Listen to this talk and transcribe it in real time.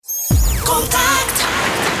Contact.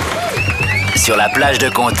 Sur la plage de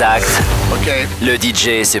Contact, Okay. le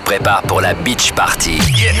DJ se prépare pour la beach party.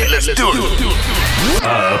 Yeah, let's do it.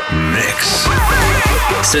 Mix.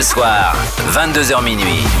 Ce soir, 22h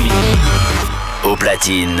minuit. Au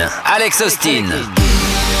platine, Alex Austin.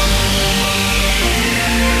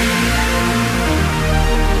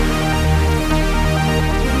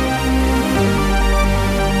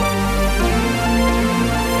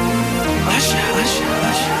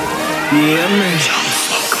 Yeah, man.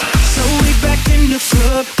 So we back in the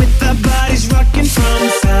club with our bodies rocking from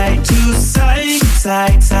side to side,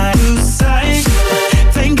 side to side.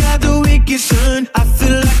 Thank God the week is done. I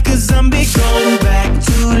feel like a zombie going back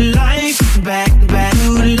to life, back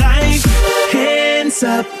to life. Hands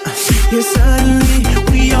up, yeah, suddenly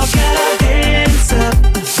we all got our hands up.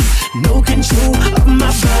 No control of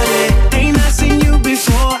my body. Ain't I seen you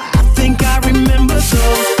before? I think I remember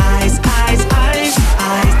those eyes.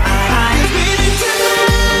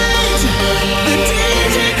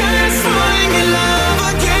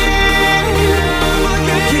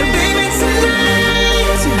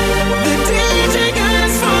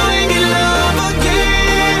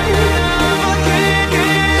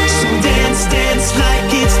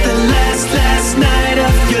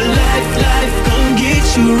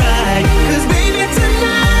 You right, 'cause baby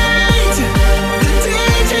tonight the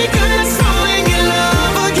DJ got us falling in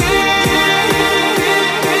love again.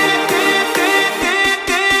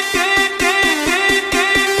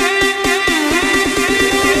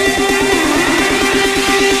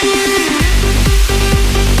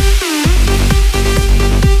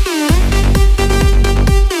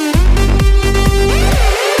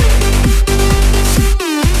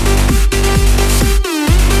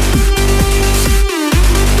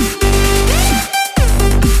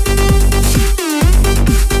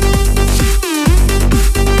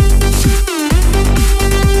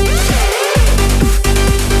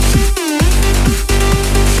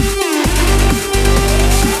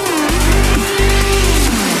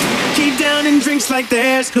 Like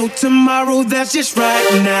there's no tomorrow, that's just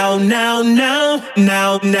right now. Don't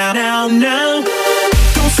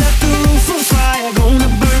set the roof on fire, gonna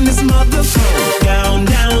burn this motherfucker down.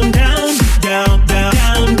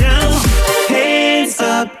 Hands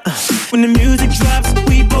up, when the music drops,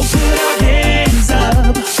 we both put our hands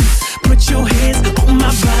up. Put your hands on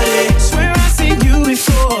my body, swear I've seen you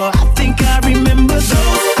before. I think I remember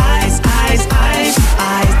those eyes.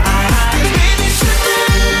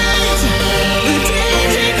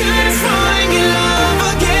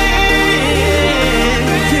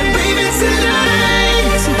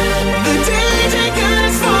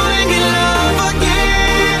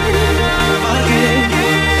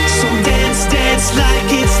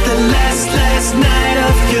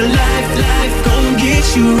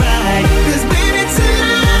 You right, 'cause baby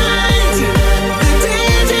tonight the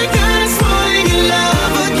DJ got us falling in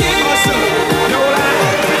love again. No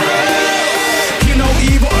lie. Hear no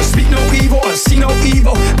evil, or speak no evil, or see no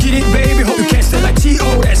evil. Get it, baby, hope you catch that like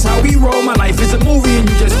T.O. That's how we roll. My life is a movie and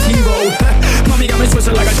you just TiVo. Mommy got me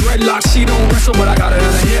twisted like a dreadlock. She don't wrestle, but I got her in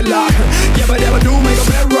a headlock. Yeah, but never do make a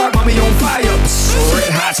bedrock. Mommy on fire, so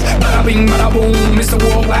red hot. Bada bing, bada boom. Mr.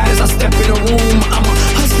 Worldwide as I step in the room. I'm a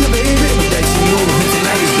hustler, baby, but that you know.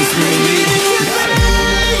 Tonight is just me and you.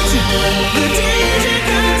 The DJ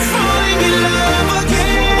got us falling in love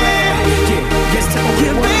again.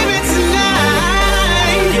 Yeah, baby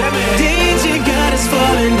tonight DJ got us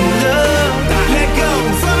falling in love. Let go,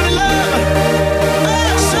 fall in love.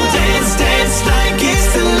 So dance like it's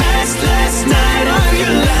the last night of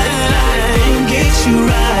your life. Get you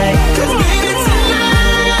right, 'cause baby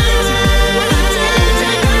tonight DJ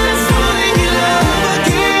got us falling in love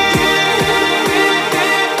again.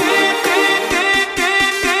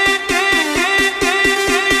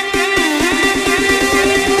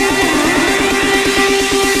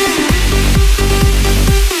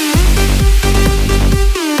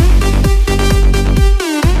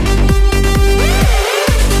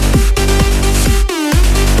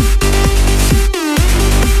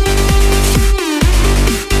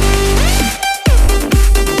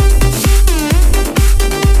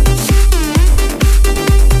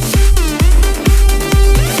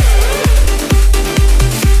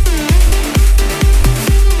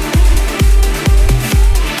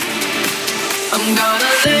 I'm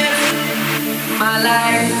gonna live my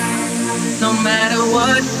life, no matter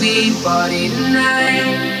what we party tonight.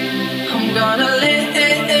 I'm gonna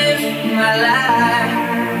live my life,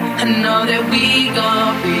 I know that we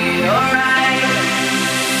gon' be alright.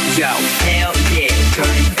 Yo, hell yeah,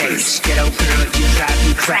 dirty face. Ghetto girl, you drive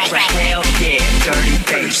me crazy. Hell yeah, dirty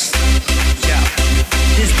face. Yo,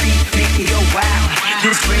 this beat make it go wild.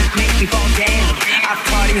 This drink make me fall down. I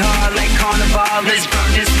party hard like carnival. Let's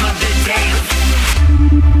burn this mother down.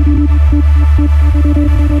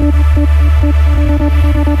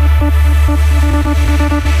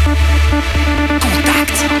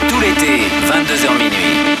 Contact, tout l'été, 22h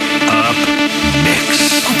minuit. Up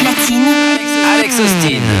Mix. Au platine, Alex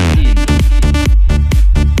Austin.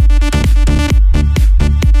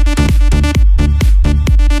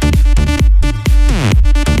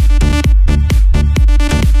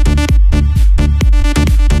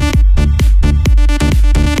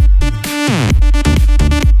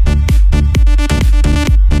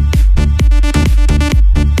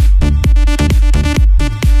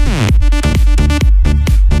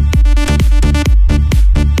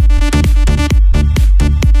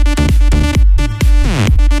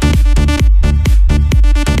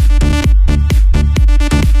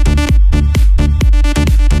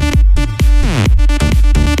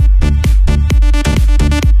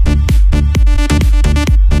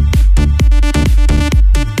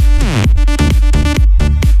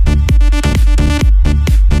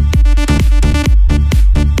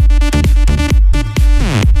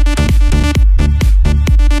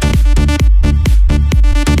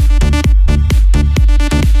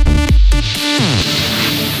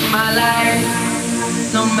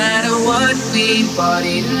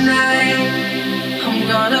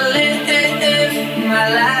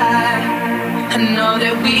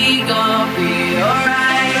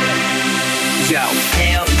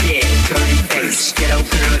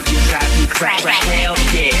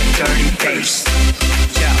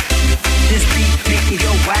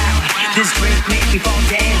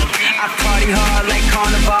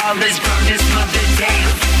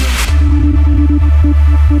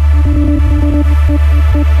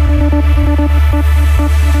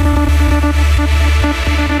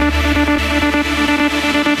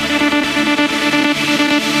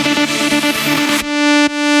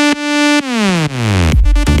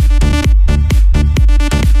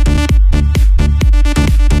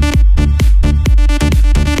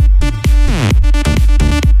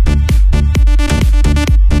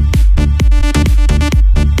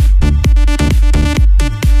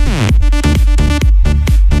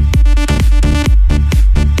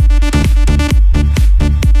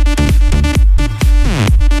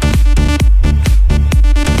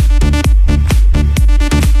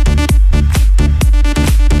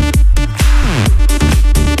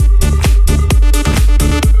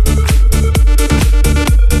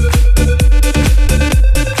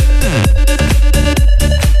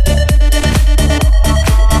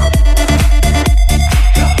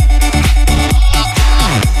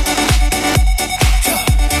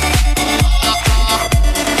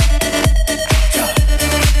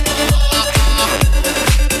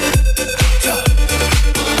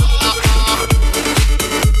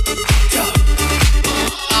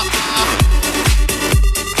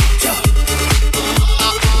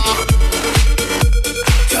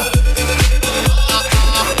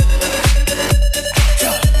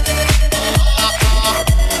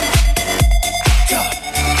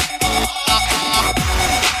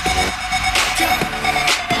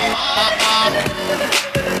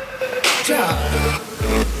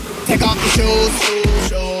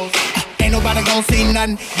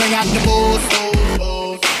 Bring out the booze.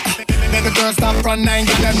 Baby girl, stop running, I ain't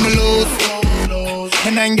got nothing to lose.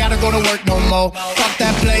 And I ain't gotta go to work no more. Fuck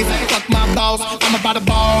that place, fuck my boss. I'm about to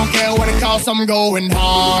ball, don't care what it costs, I'm going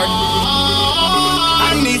hard.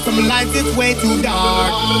 I need some lights, it's way too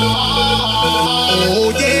dark.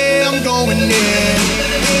 Oh yeah, I'm going in.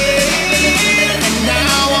 And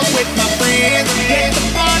now I'm with my friends. Let the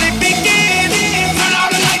party begin. Turn all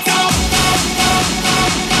the lights off.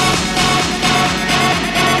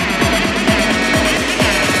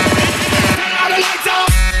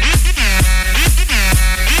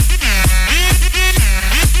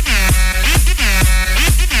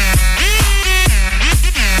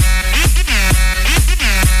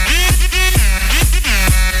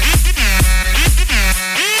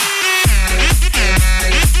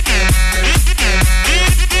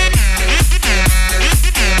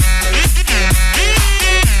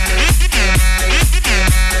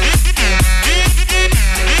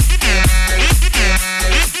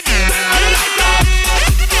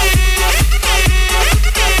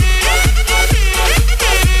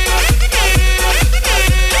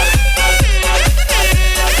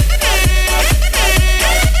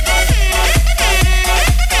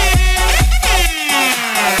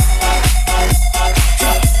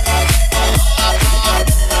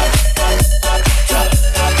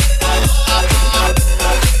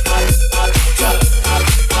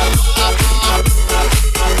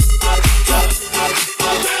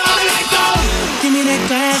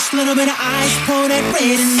 fast, little bit of ice, pour that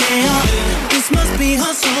red in there. This must be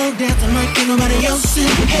her soul dancing like ain't nobody else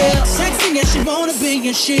in here. Sexy as she wanna be,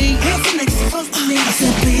 and she handsome next to close to me. I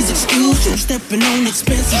said, please excuse you, stepping on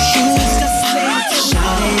expensive shoes.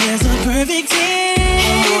 Shawty is a perfect 10.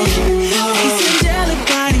 It's angelic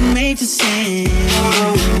body made to sin.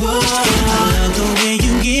 I love the way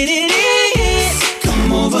you get it in.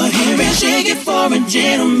 Come over here and shake it for a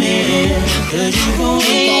gentleman. 'Cause you gon'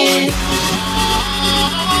 win.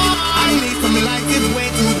 I need from the light, it's way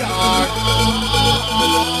too dark.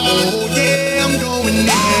 Oh yeah, I'm going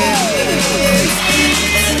there.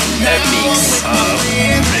 Le mix.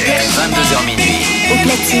 22h minuit. Au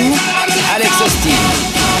platine, Alex Austin.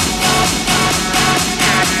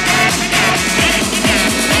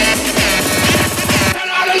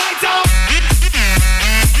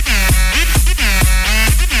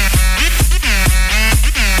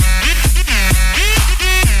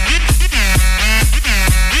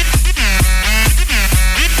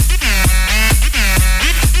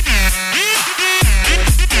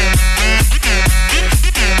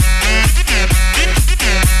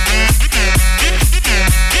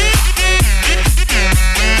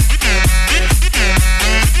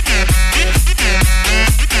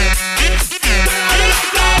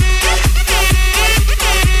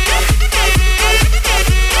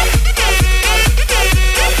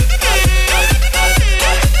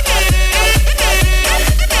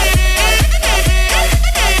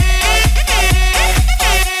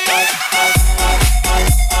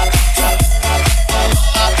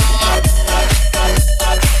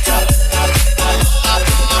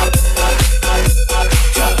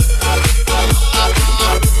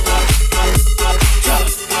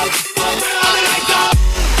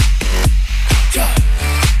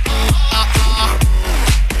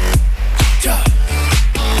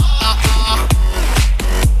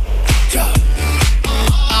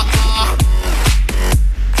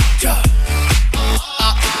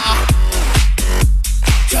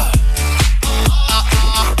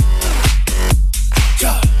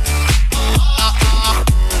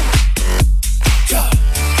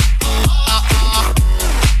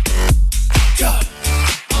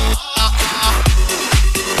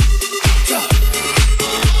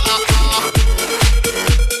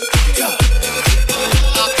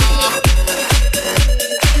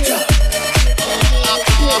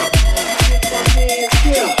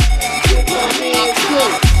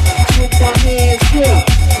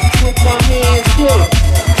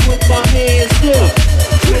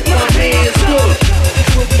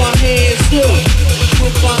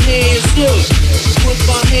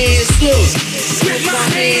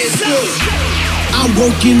 I'm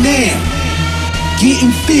working now,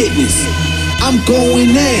 getting fitness. I'm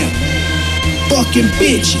going now, fucking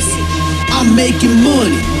bitches. I'm making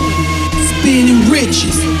money, spending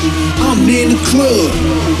riches. I'm in the club,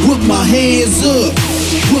 with my hands up,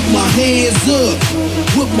 with my hands up,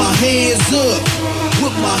 with my hands up,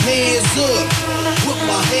 with my hands up, with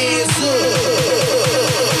my hands up,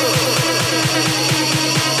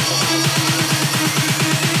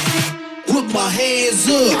 with my hands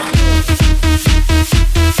up.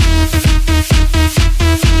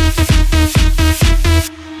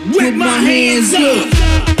 With my hands up.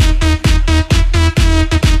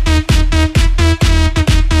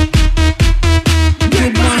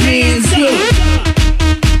 With my hands up.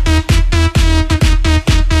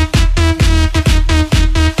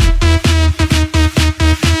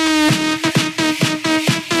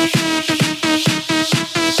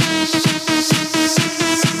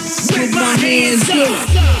 With my hands up.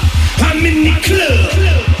 I'm in the club,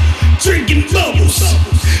 drinking bubbles.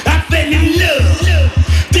 I fell in love.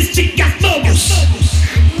 This chick got bubbles.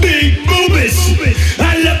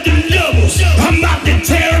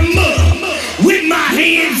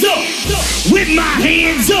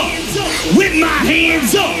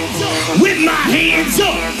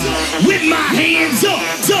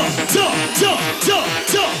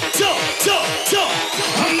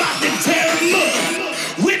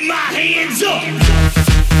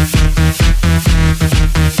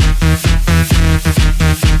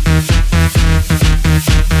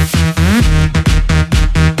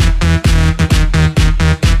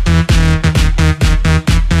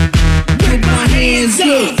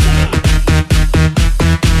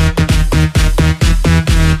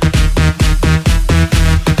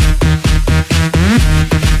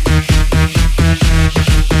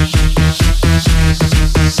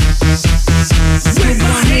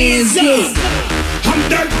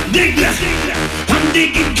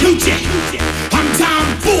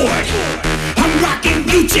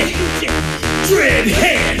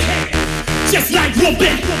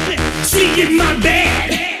 pussy in my bed.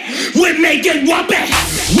 We make it whoop it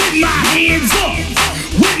with my hands up,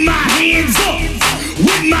 with my hands up,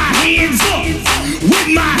 with my hands up, with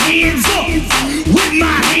my hands up, with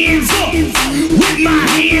my hands up, with my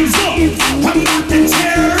hands up. I'm about to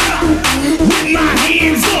tear up with my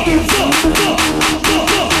hands up.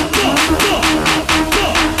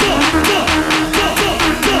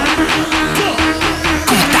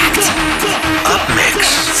 Contact. Up Mix.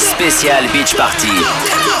 Spécial Beach Party.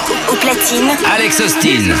 Au platine, Alex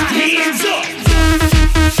Austin.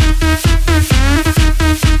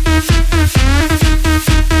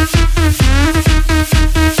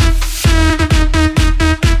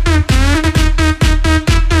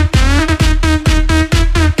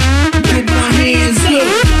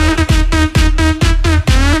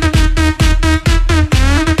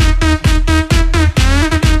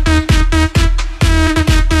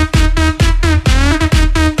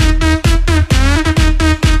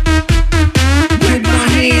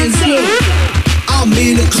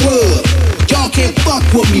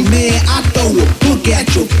 With me, man, I throw a book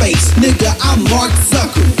at your face. Nigga, I'm Mark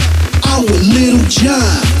Zuckerberg. I'm with Little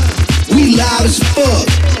John. We loud as fuck.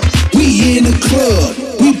 We in the club.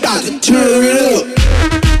 We bout to turn it up.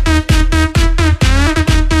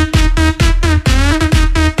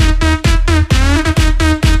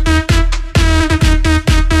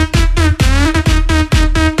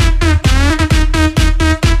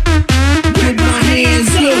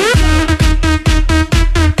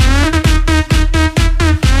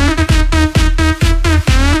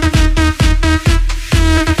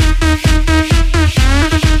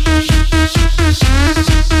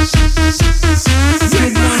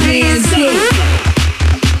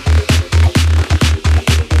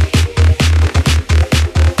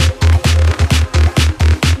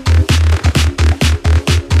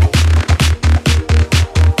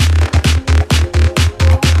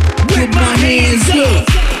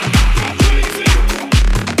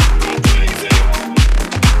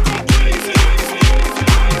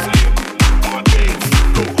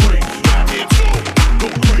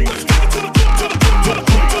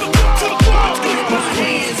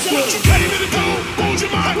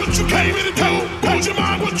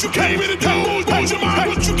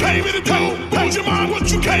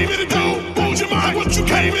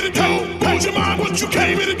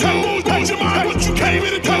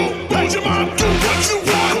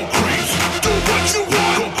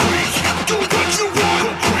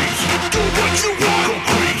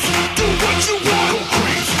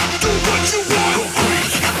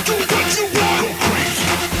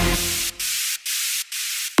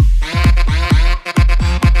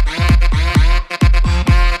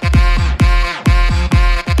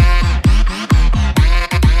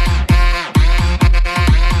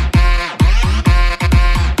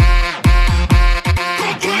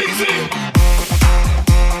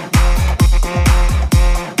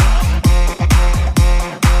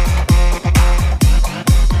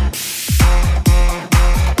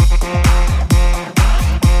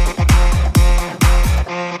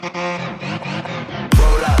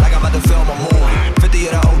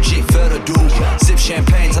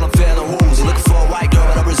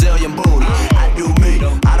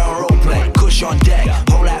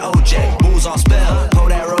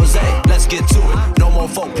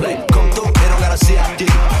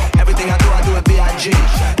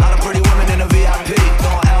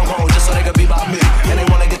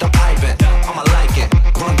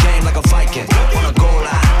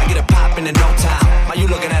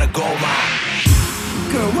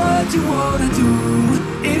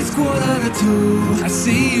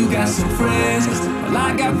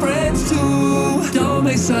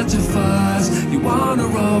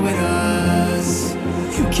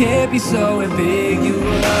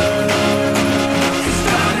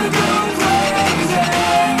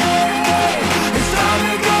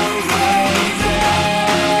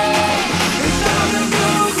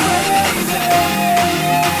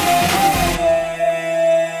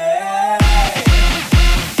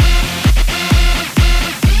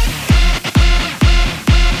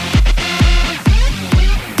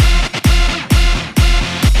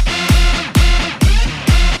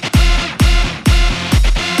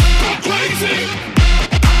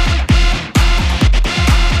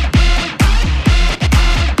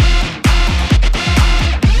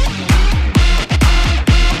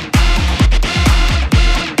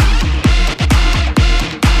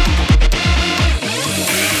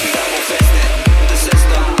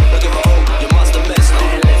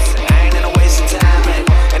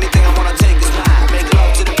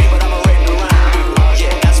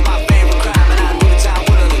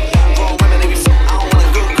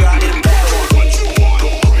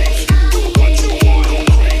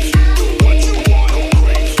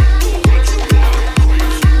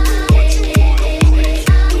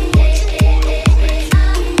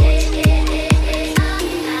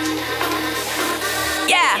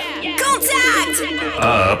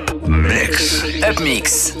 Up Mix. Up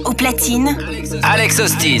Mix. Au platine, Alex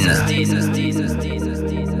Austin.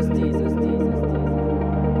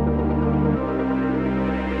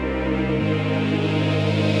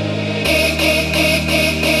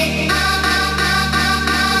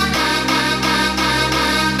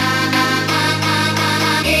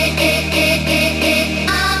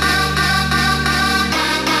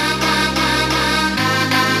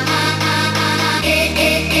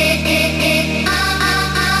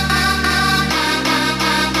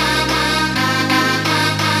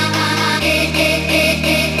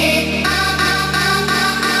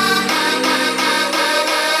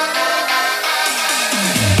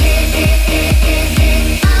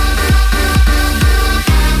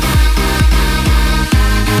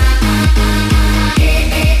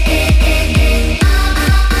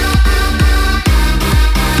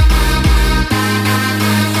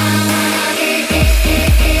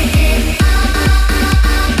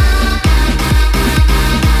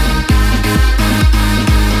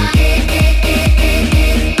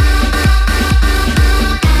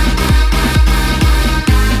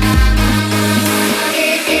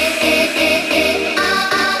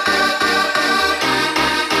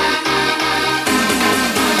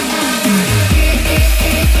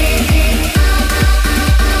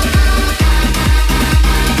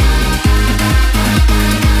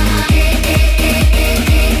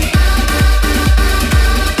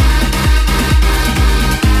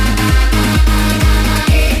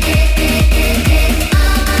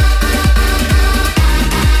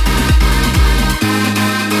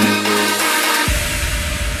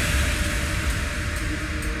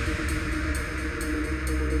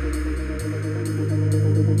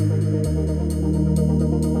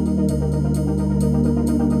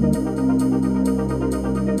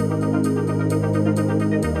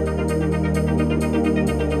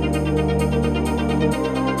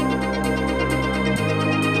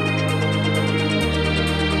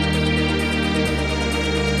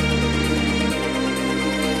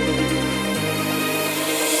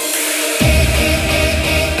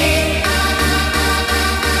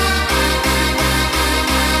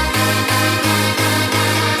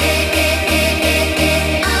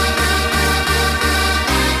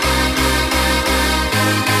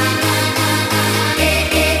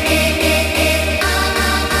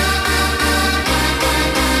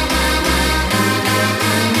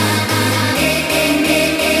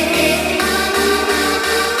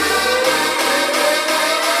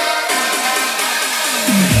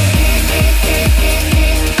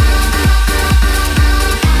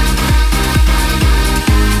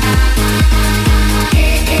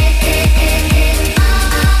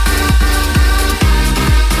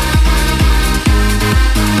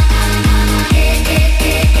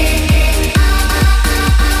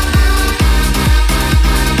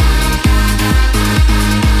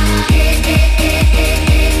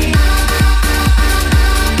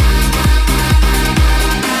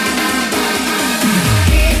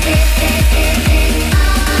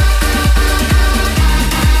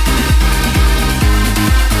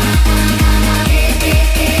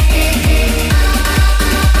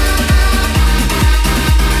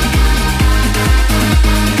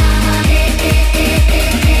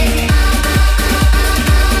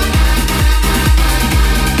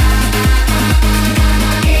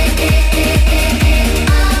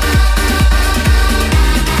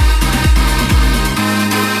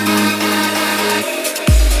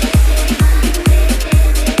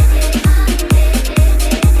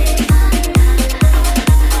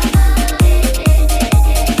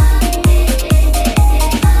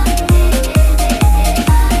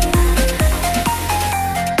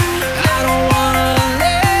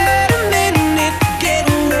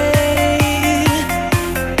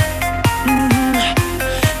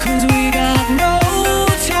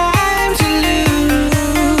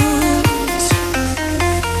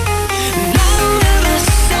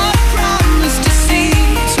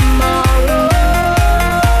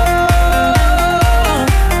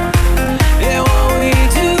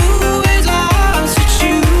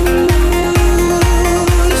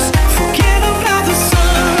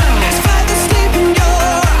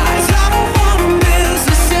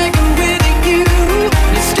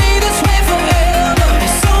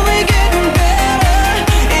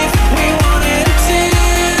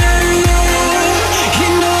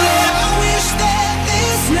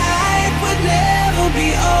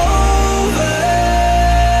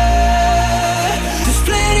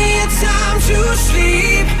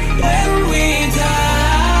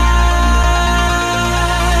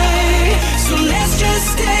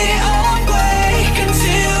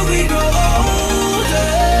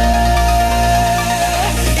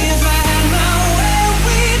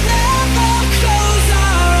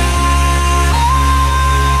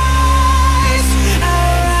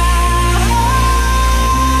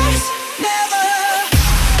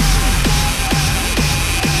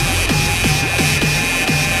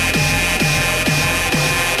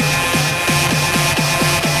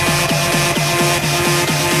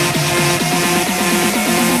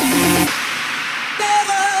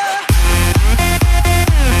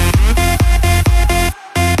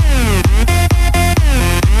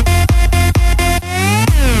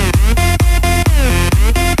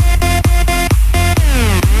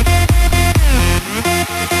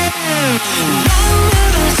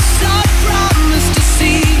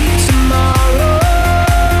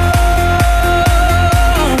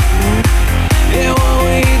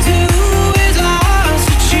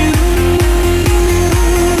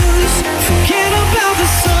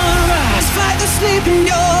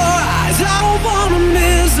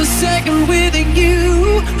 a second with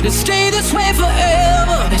you. To stay this way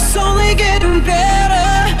forever. It's only getting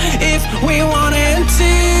better if we wanted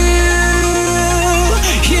to.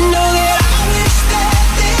 You know that I wish that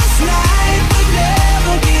this night would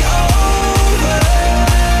never be over.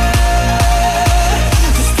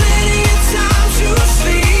 There's plenty of time to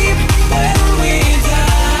sleep when we die.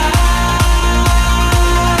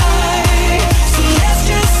 So let's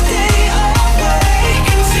just stay awake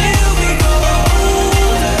until we go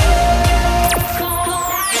older.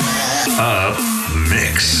 Up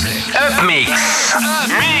Mix. Up Mix.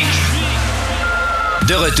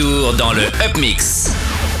 De retour dans le Up Mix.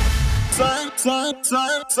 Sun.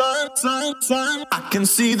 I can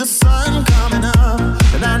see the sun coming up,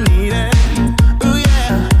 and I need it. Ooh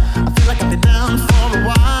yeah, I feel like I've been down for a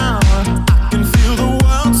while. I can feel the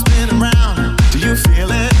world spinning round. Do you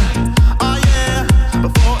feel it? Oh yeah,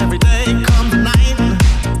 before every day comes night.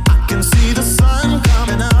 I can see the sun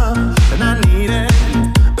coming up, and I need it.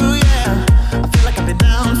 Ooh yeah, I feel like I've been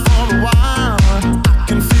down for a while. I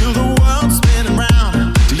can feel the world spinning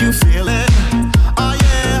round. Do you feel it? Oh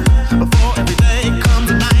yeah, before every day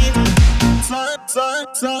comes night.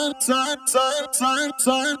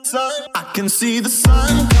 Sun. I can see the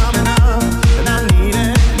sun coming up, and I need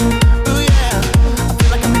it. Ooh yeah, I feel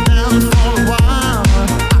like I've been down for a while.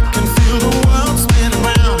 I can feel the world spinning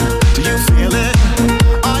round. Do you feel it?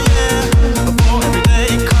 Oh yeah, before every day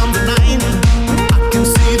comes night. I can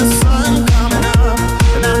see the sun coming up,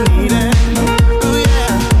 and I need it. Ooh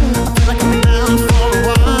yeah, I feel like I've been down for a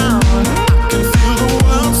while. I can feel the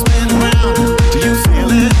world spinning round. Do you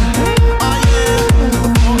feel it? Oh yeah,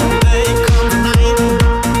 before every day comes night.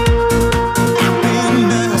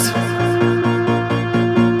 Happiness.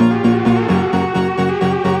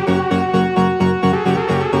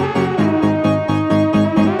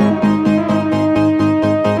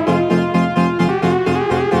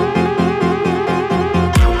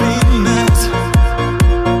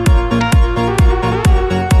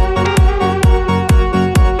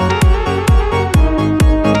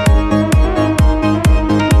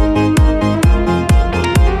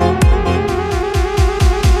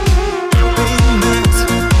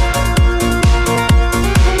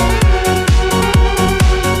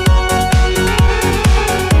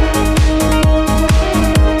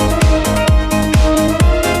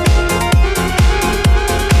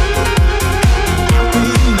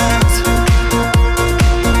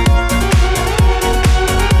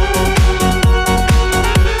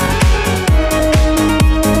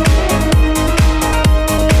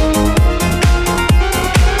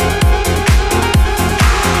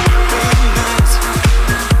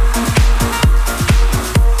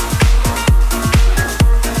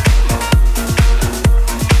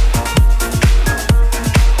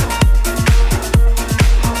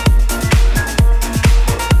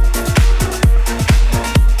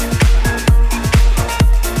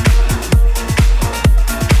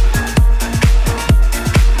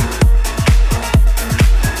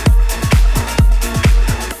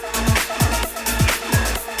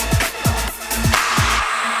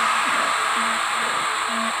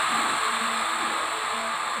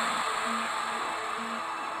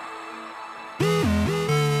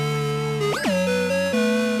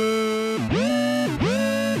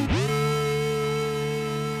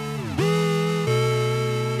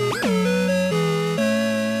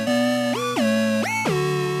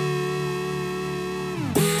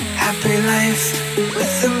 Happy life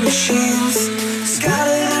with the machines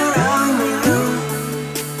scattered around the room.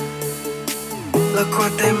 Look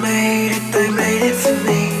what they made it for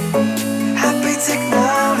me. Happy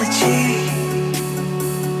technology.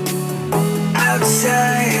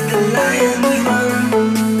 Outside the lions run,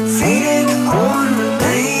 feeding on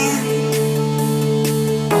remain.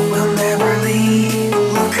 We'll never leave,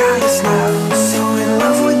 look at us now. So in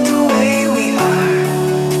love with the way we are.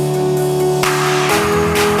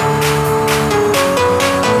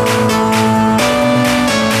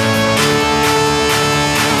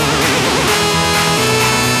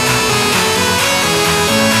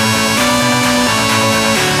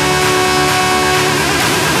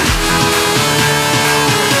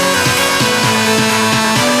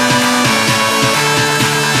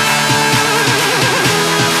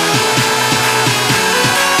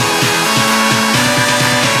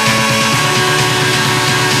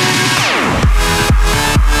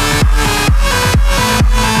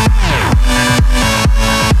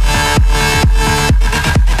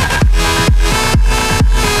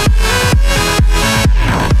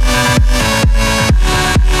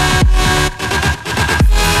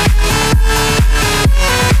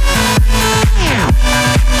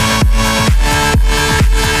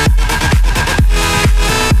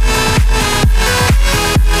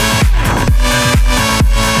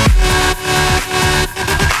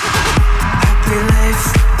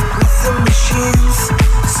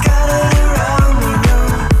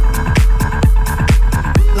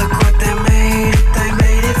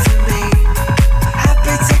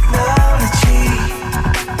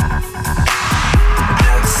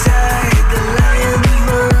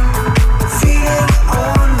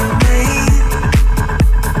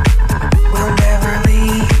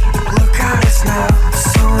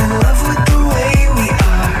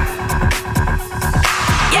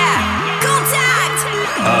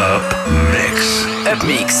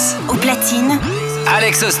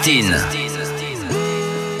 Alex Austin.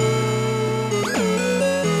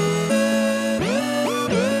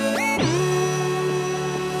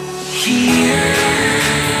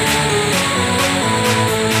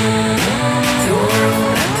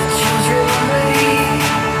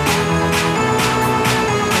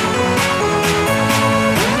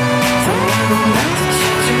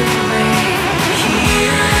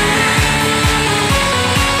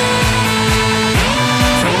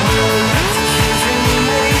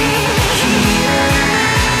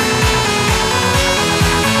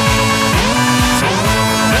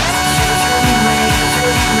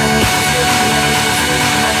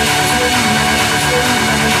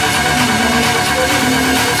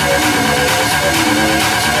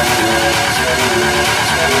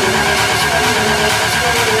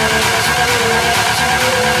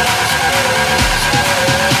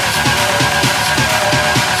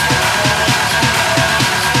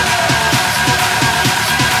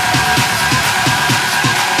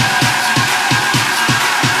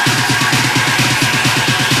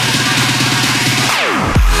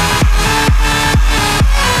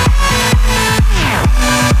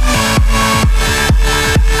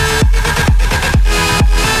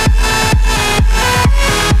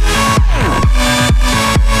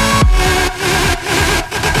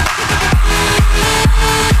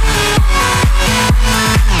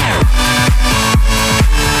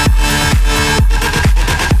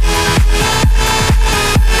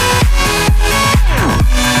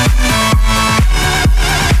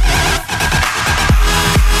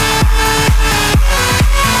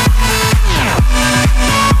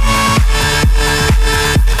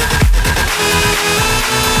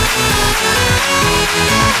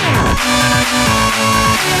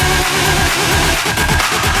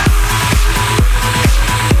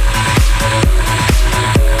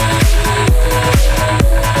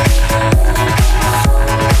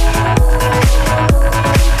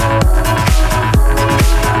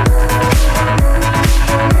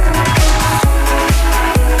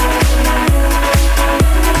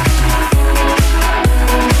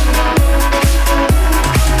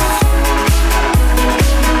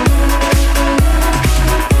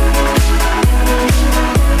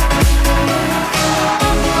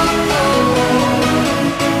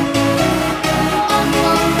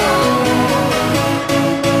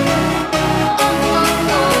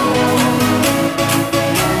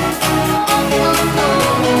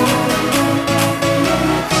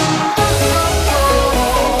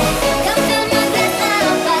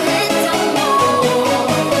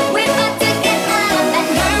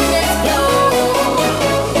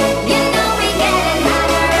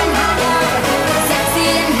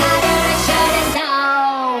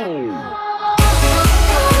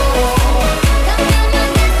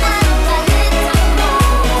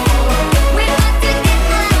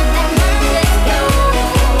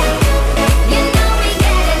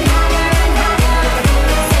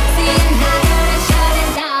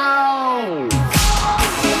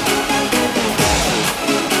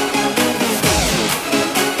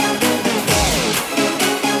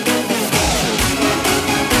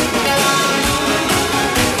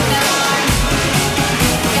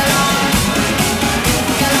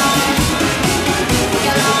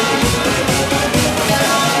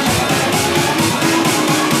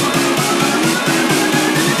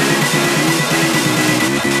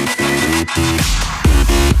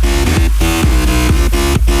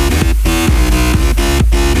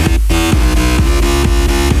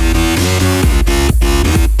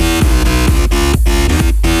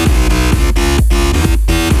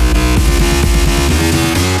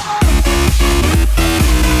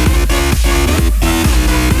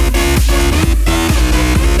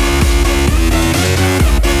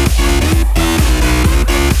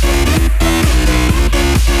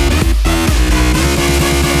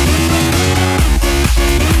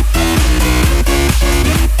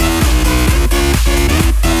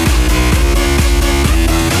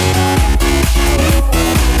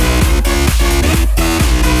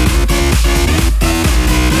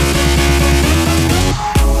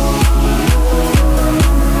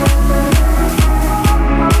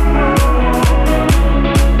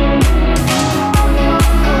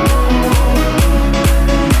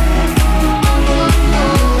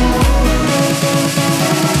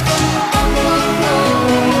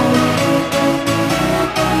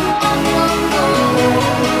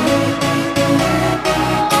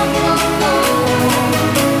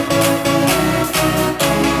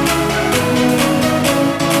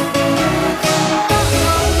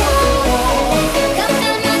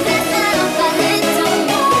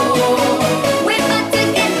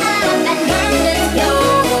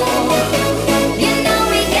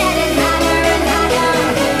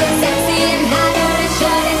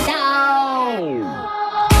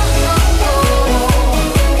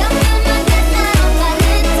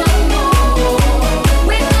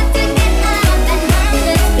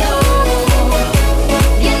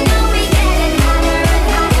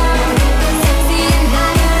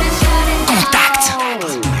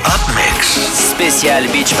 spécial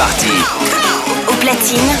Beach Party. Au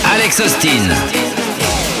platine, Alex Austin.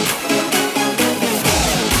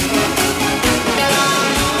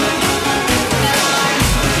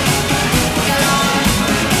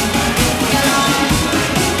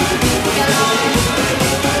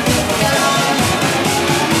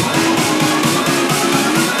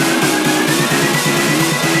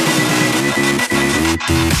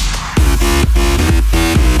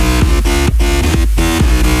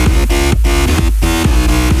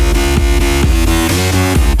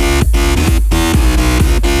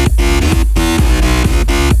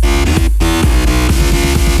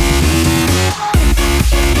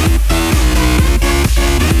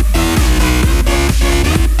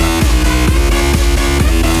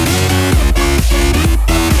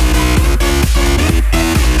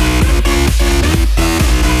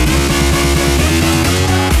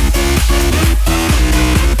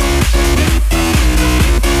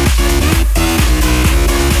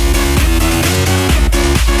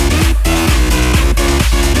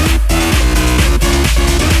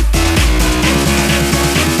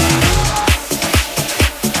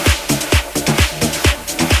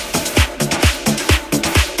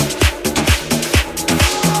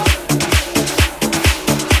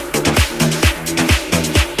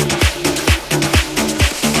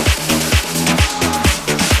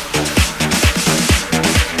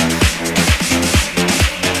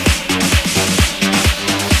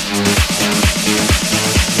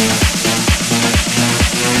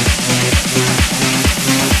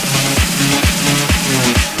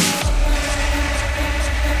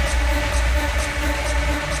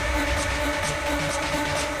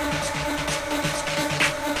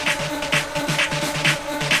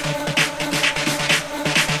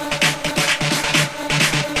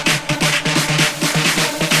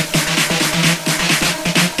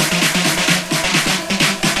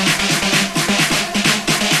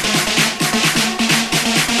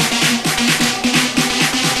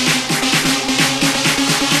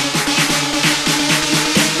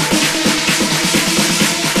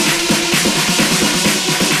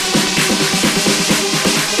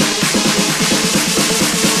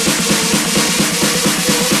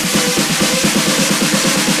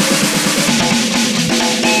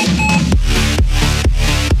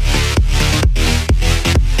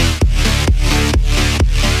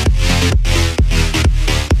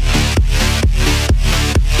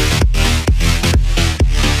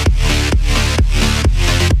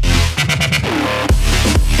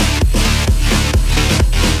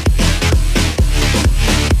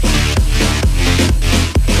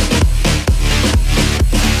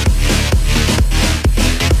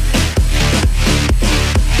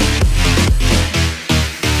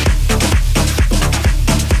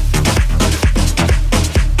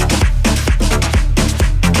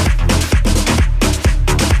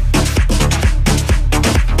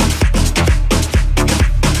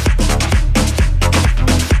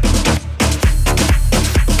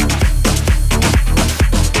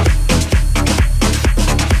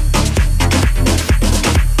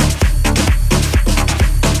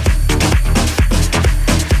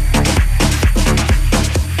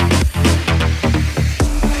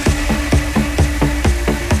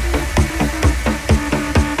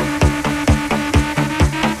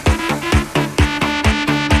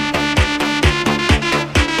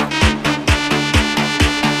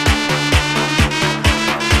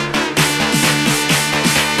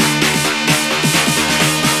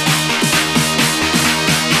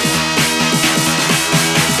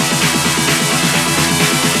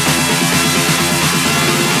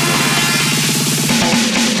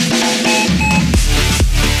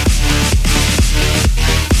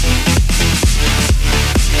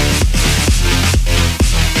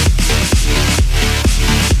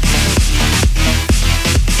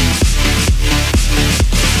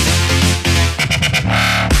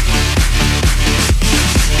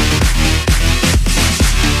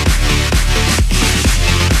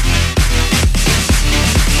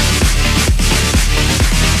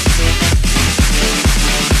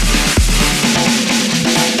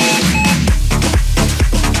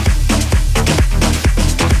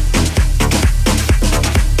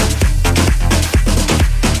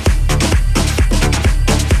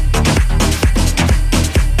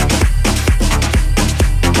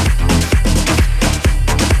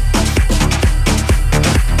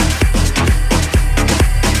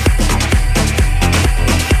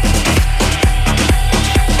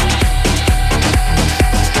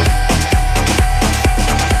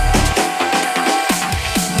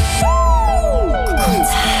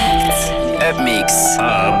 Mix.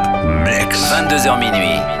 Up Mix. 22h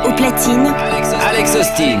minuit. Au platine, Alex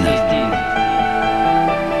Austin.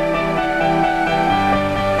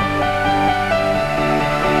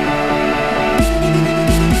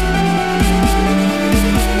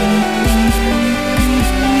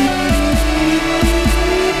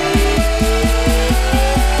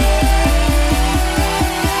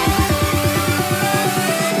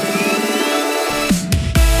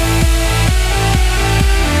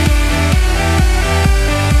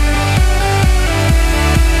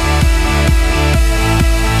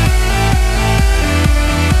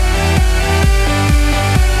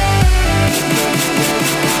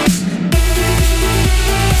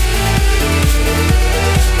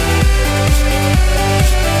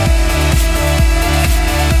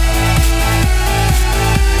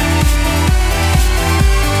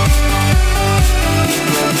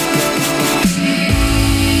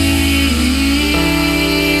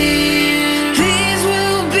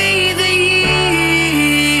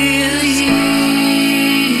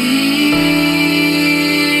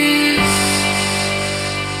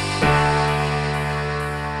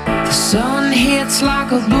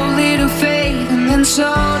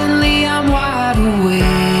 suddenly I'm wide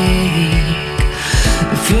awake.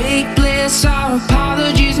 The fake bliss our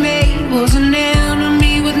apologies made was an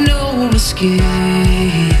enemy with no escape.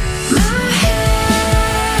 My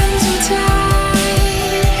hands are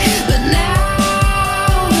tied, but now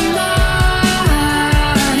I'm mine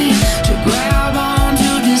to grab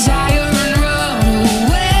onto desire and run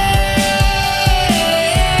away.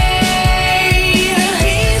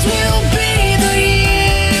 These will be the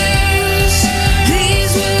years.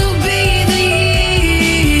 These will be the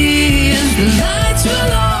years. The lights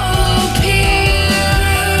will all appear.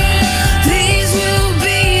 These will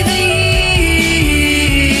be the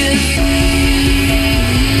years.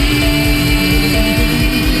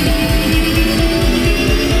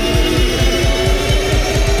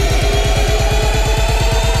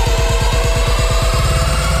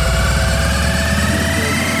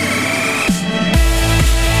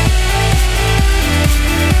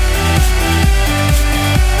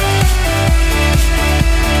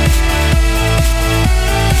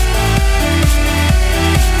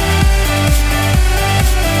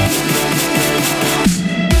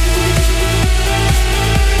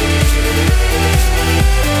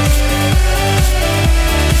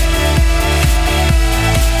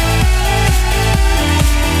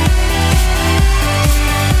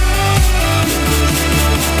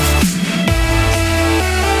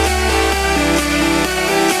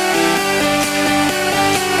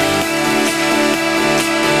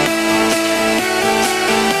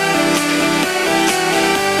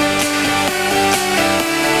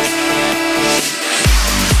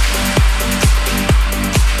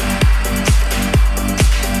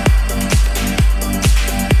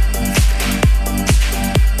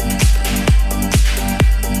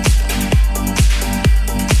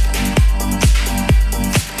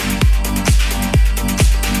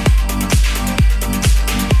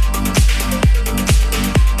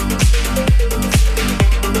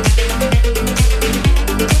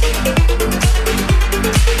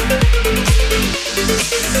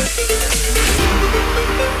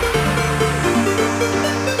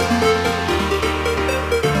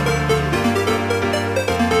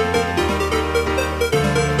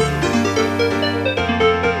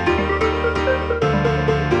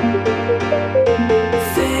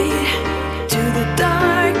 Fade to the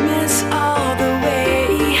darkness all the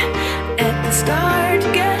way. At the start,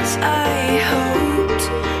 guess I hoped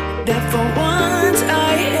that for once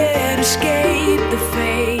I had escaped the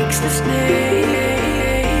fakes, the snake.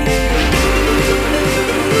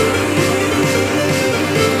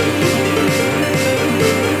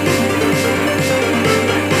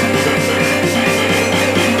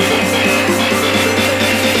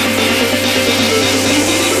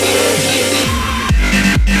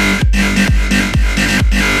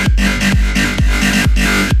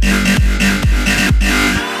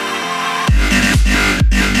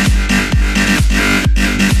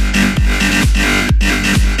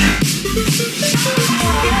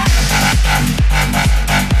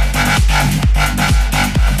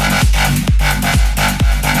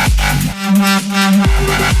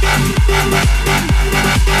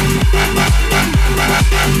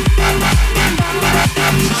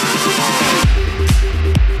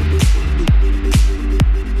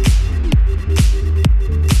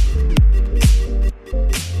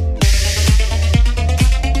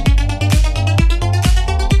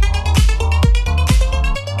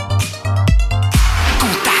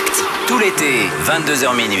 Tout l'été,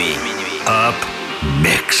 22h minuit. Up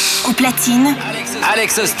Mix. Au platine,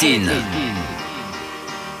 Alex Austin.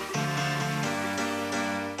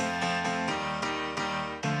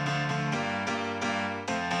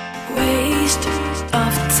 Waste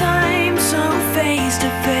of time, so face to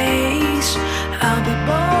face. I'll be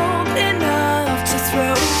bold enough to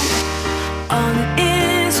throw all it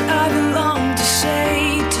is I belong to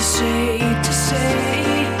say, to say, to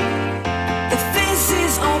say. The fence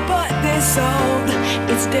is all but they're sold.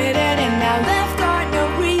 It's dead end and now left are no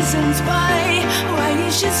reasons why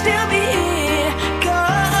you should still be here.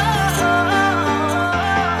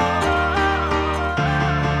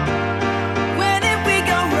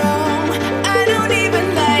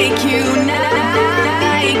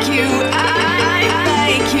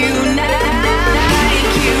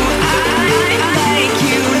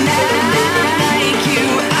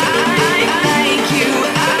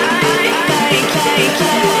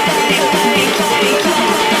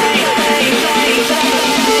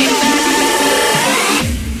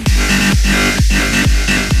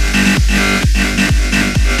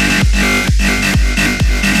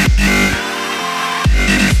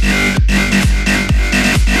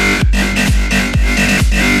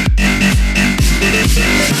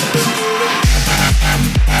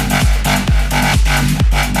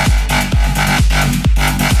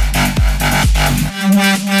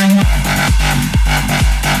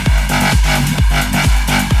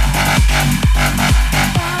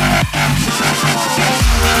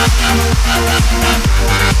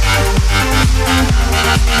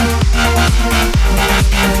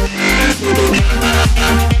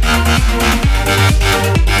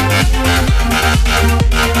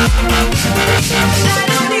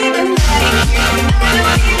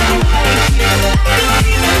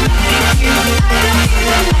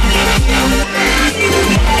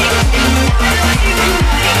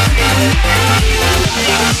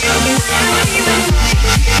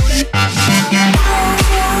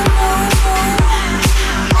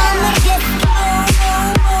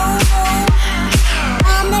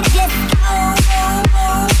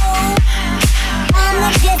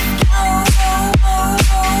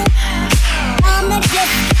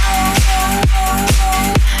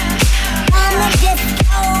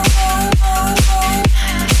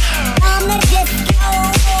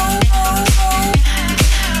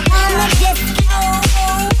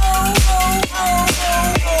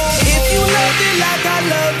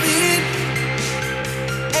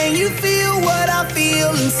 Can you feel what I feel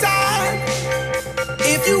inside?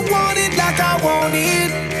 If you want it like I want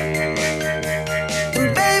it,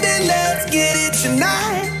 then baby, let's get it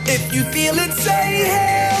tonight. If you feel it, say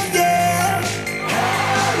hell yeah.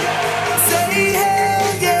 Say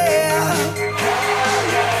hell yeah.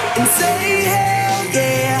 And say hell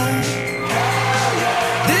yeah.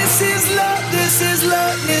 This is love, this is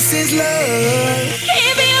love, this is love. Can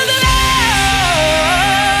you feel the love?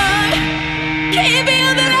 Can you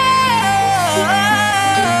feel the love?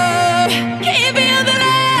 Can you feel the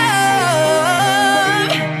love?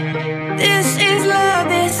 This is love,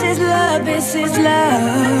 this is love, this is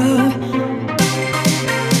love.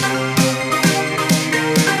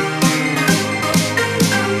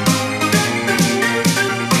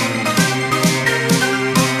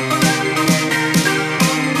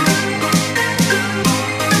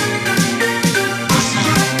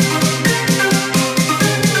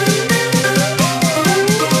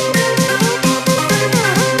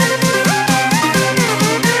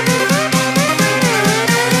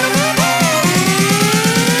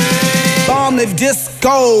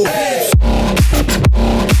 Disco.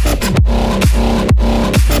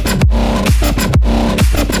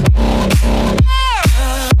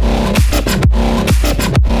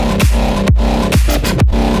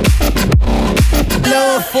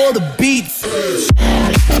 Love for the beats.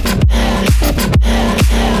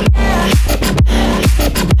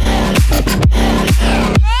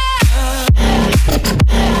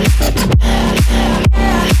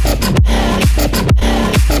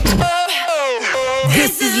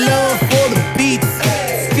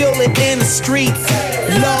 Streets,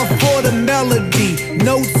 love for the melody,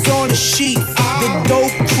 notes on the sheet. The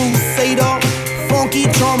dope crusader, funky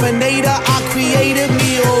terminator. I created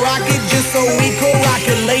me a rocket just so we could rock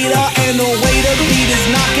it later. And the way the beat is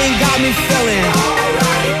knocking got me feeling.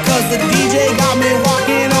 Cause the DJ got me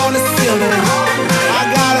walking on the ceiling. I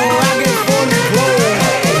got a rocket for the globe,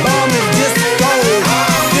 bomb and disco.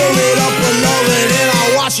 Fill it up with love and then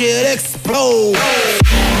I watch it explode.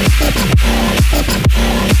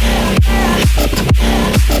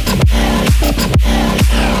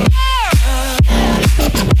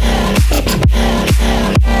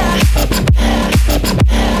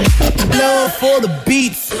 Love for the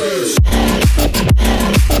beats.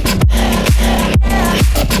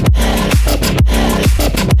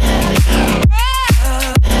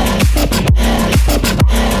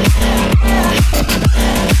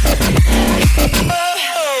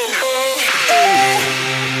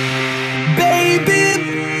 Baby,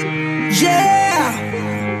 yeah,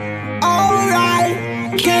 alright.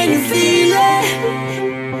 Can you feel it?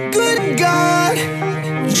 Good God,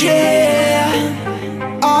 yeah,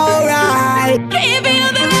 alright. Can you feel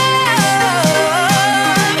the love?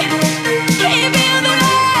 Can you feel the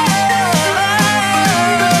love?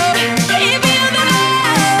 Can you feel the love?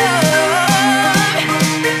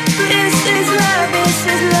 This is love, this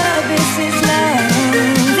is love, this is love.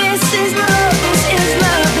 This is love, this is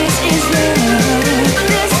love, this is love.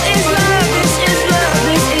 This is love, this is love,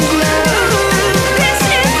 this is love. This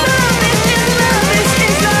is love, this is love, this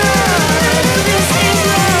is love. This is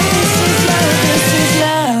love, this is love, this is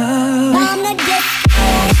love. Wanna get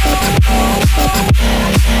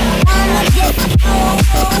wanna get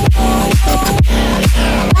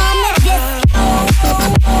wanna get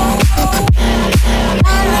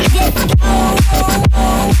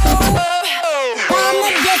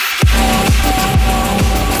wanna get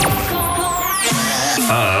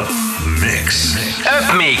Up Mix. Up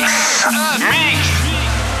Mix.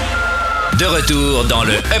 De retour dans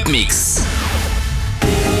le Up Mix.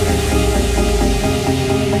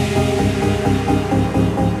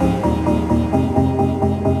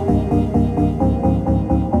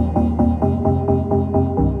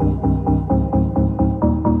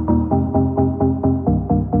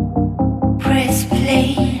 Press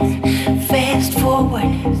play, fast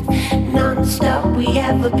forward, non-stop. We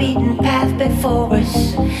have a beaten path before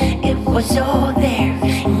us. It was all there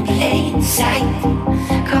in plain sight.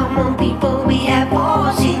 Come on, people, we have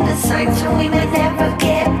all seen the signs, so we may never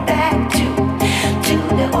get back to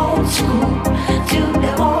the old school, to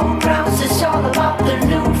the old grounds. It's all about the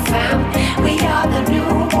new found. We are the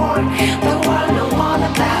newborn, the world know all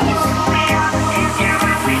about us. We are the future,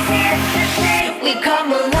 and we here to stay. We come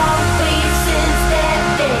a long way since that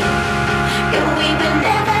day, and we will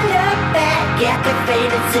never look back at the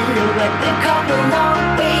faded silhouette. We come a long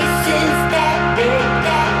way since that day,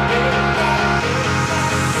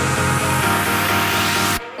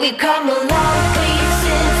 We've come a long way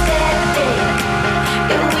since that day,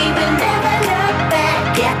 and we will never look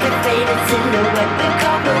back at the faded silhouette. We've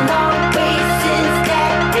come a long way since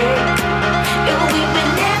that day, and we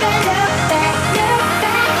will never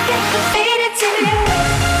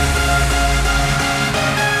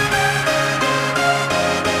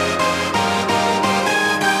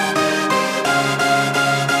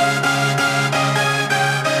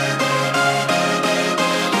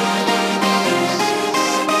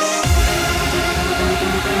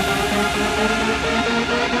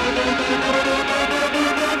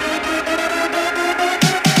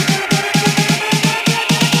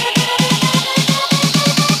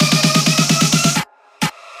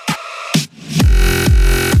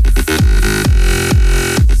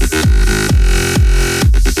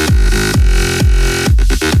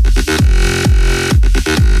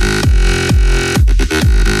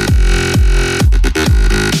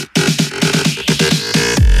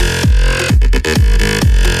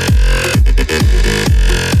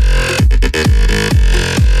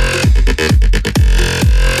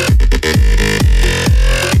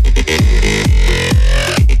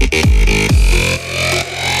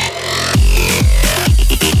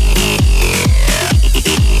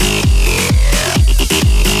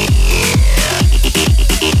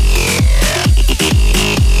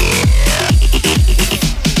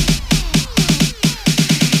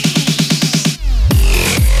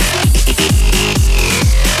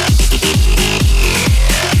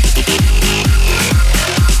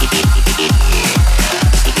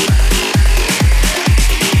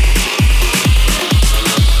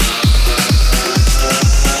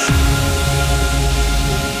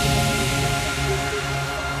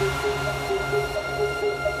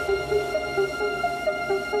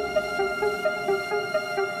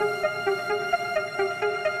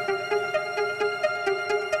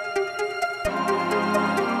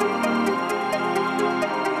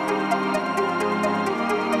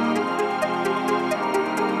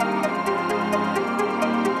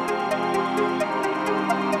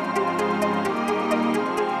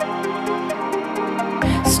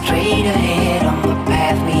straight ahead on the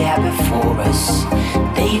path we have before us.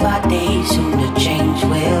 Day by day, soon the change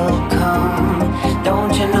will come.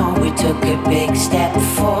 Don't you know we took a big step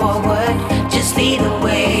forward? Just lead the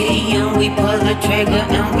way and we pull the trigger,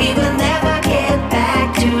 and we will never get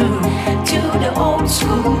back to the old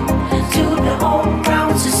school, to the old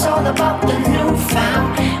grounds. It's all about the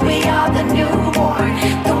newfound. We are the newborn,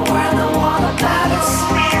 the world know all about us.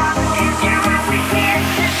 We are the future and we're here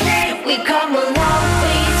to stay. We come a long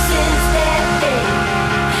way since that day,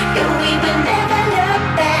 and we will never look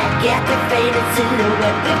back at the faded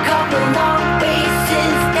silhouette. We come a long way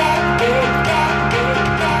since that day,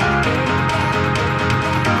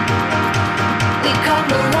 We come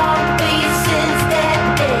a long way since that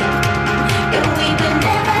day, and we will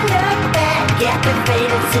never look back at the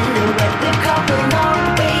faded silhouette. We come a long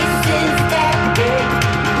way since that day,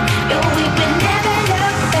 and we will never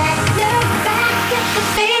look back at the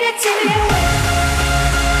faded silhouette.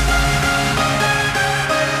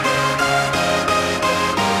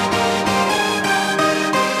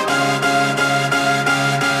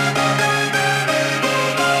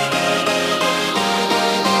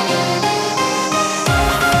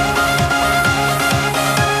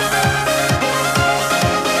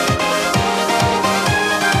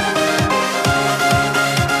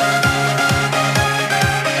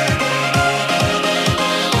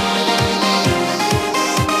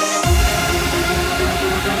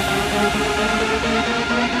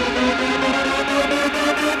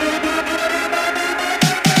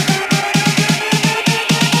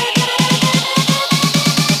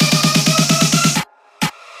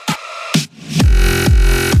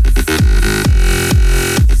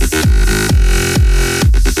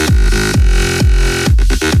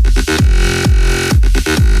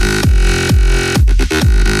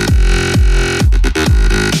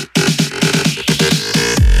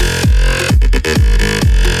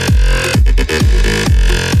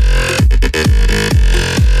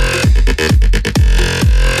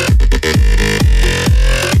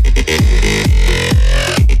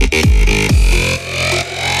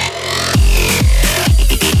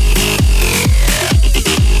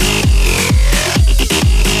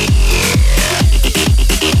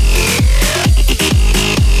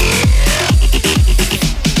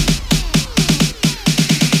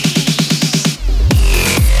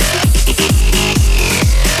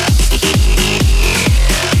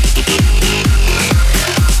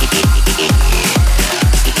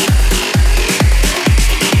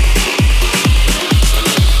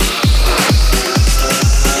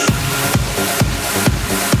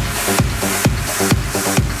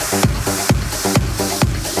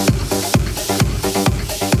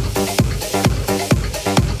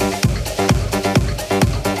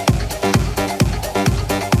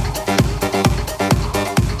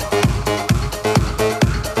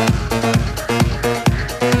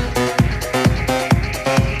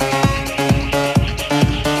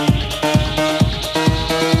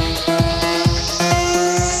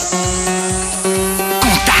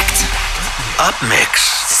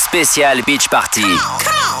 Spécial Beach Party.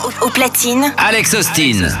 Au platine, Alex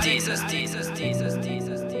Austin.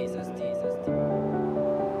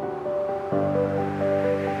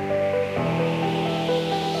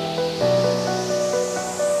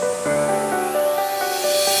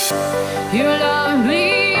 You love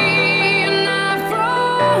me and I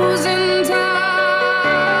froze in time,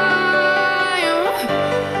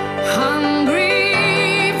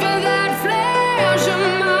 hungry for that flesh of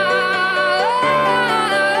mine,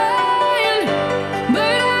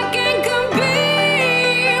 but I can't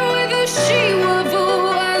compete with the she-wolf who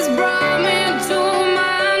has brought me to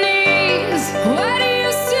my knees. What do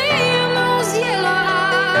you see in those yellow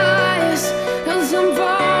eyes? As I'm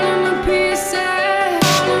falling to pieces,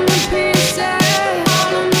 falling to pieces.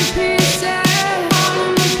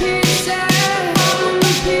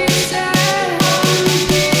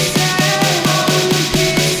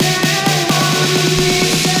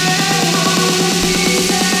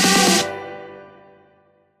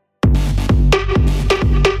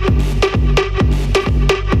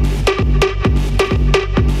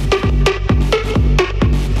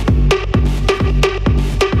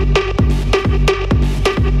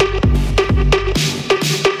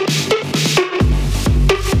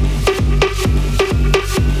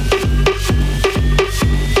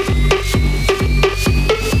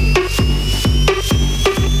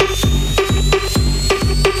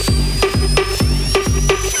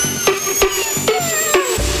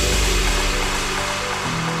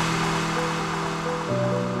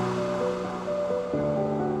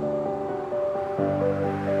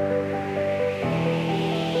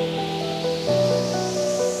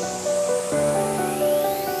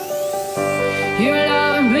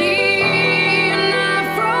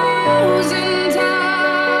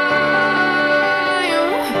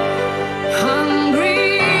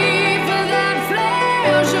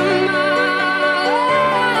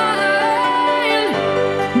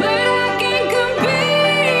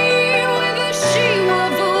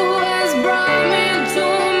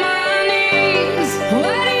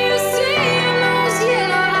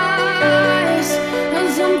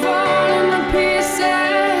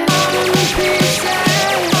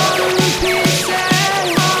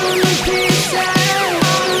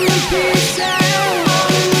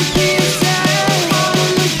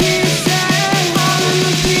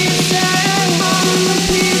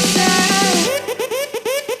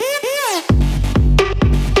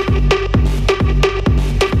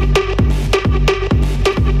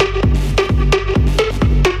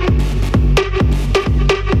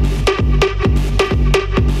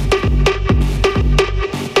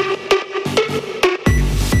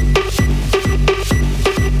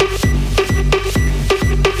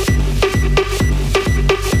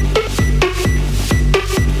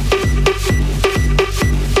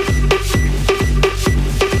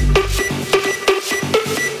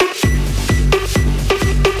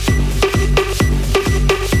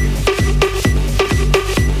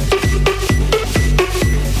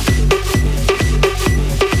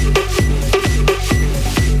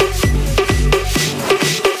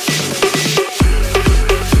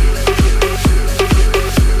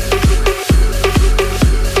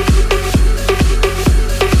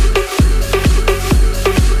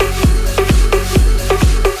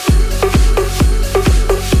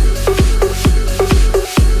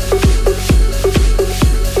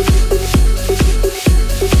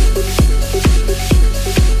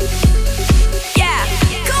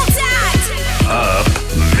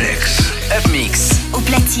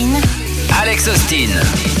 Alex Austin.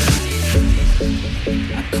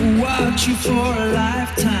 I could watch you for a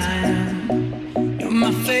lifetime. You're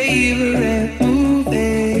my favorite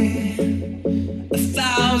movie.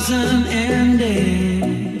 1,000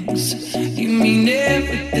 endings. You mean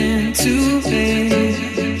everything to me.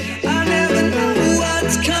 I never know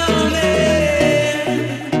what's coming.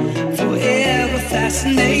 Forever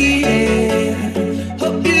fascinated.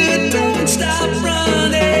 Hope you don't stop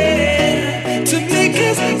running to me,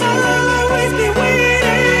 'cause I'll always be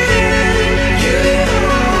waiting. You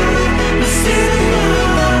are cinema.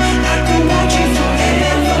 I could watch you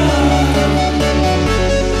forever.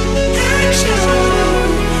 Action,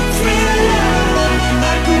 thriller.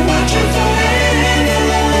 I could watch you forever.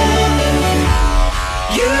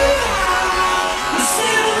 You are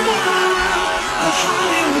cinema, a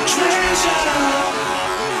Hollywood treasure.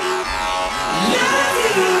 Love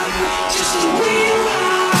you just the way you are.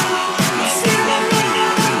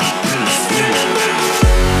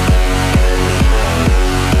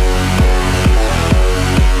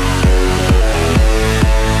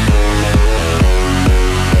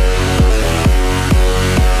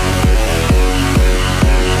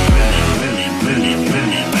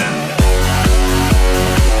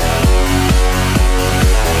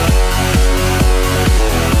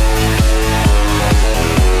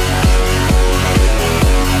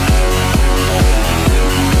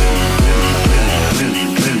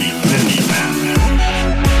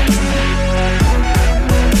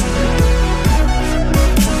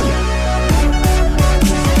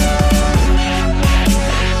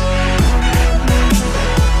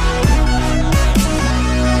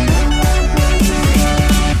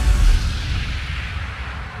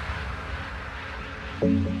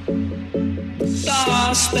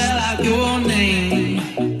 Stars spell out your name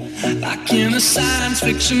like in a science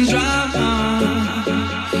fiction drama.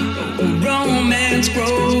 Romance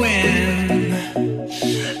growing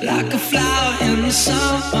like a flower in the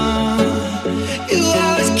summer. You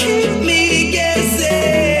always keep me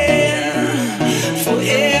guessing.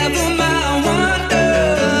 Forever my wonder.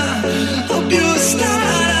 Hope you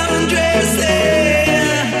start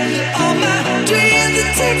undressing all my dreams that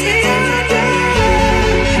take me under.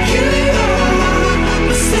 You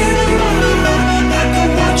are cinema. I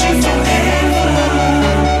could watch you forever.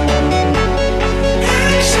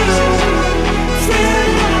 Action,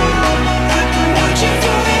 thriller. I could watch you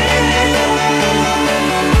forever.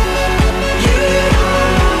 You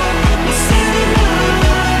are cinema,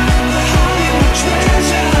 a Hollywood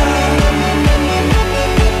treasure.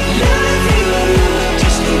 Love you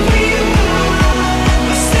just the way you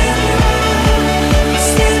are. Cinema,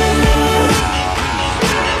 cinema.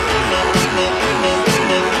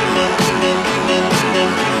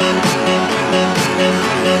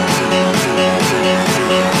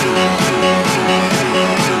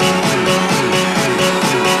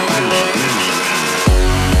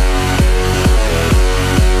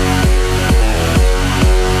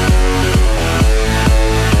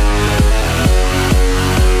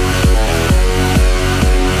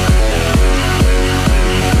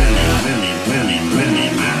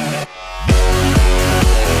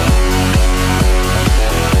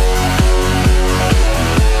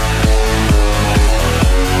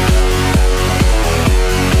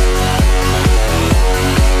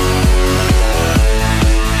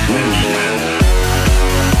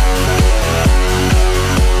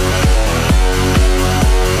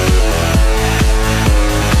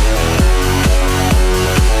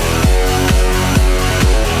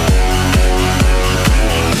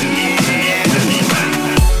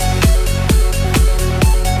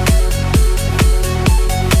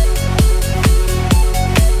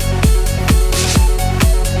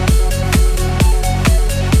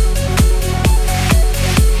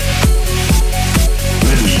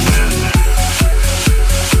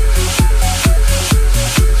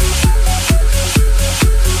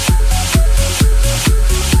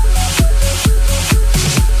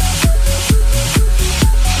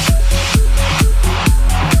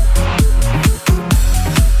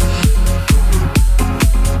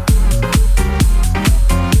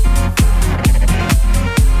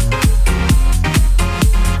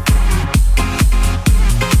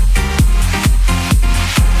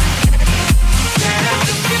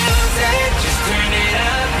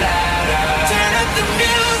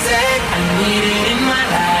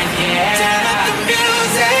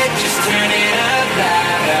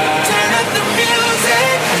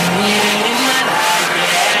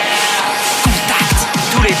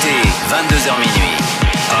 22h minuit.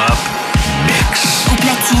 Up Mix. Au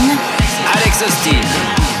platine, Alex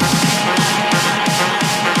Austin.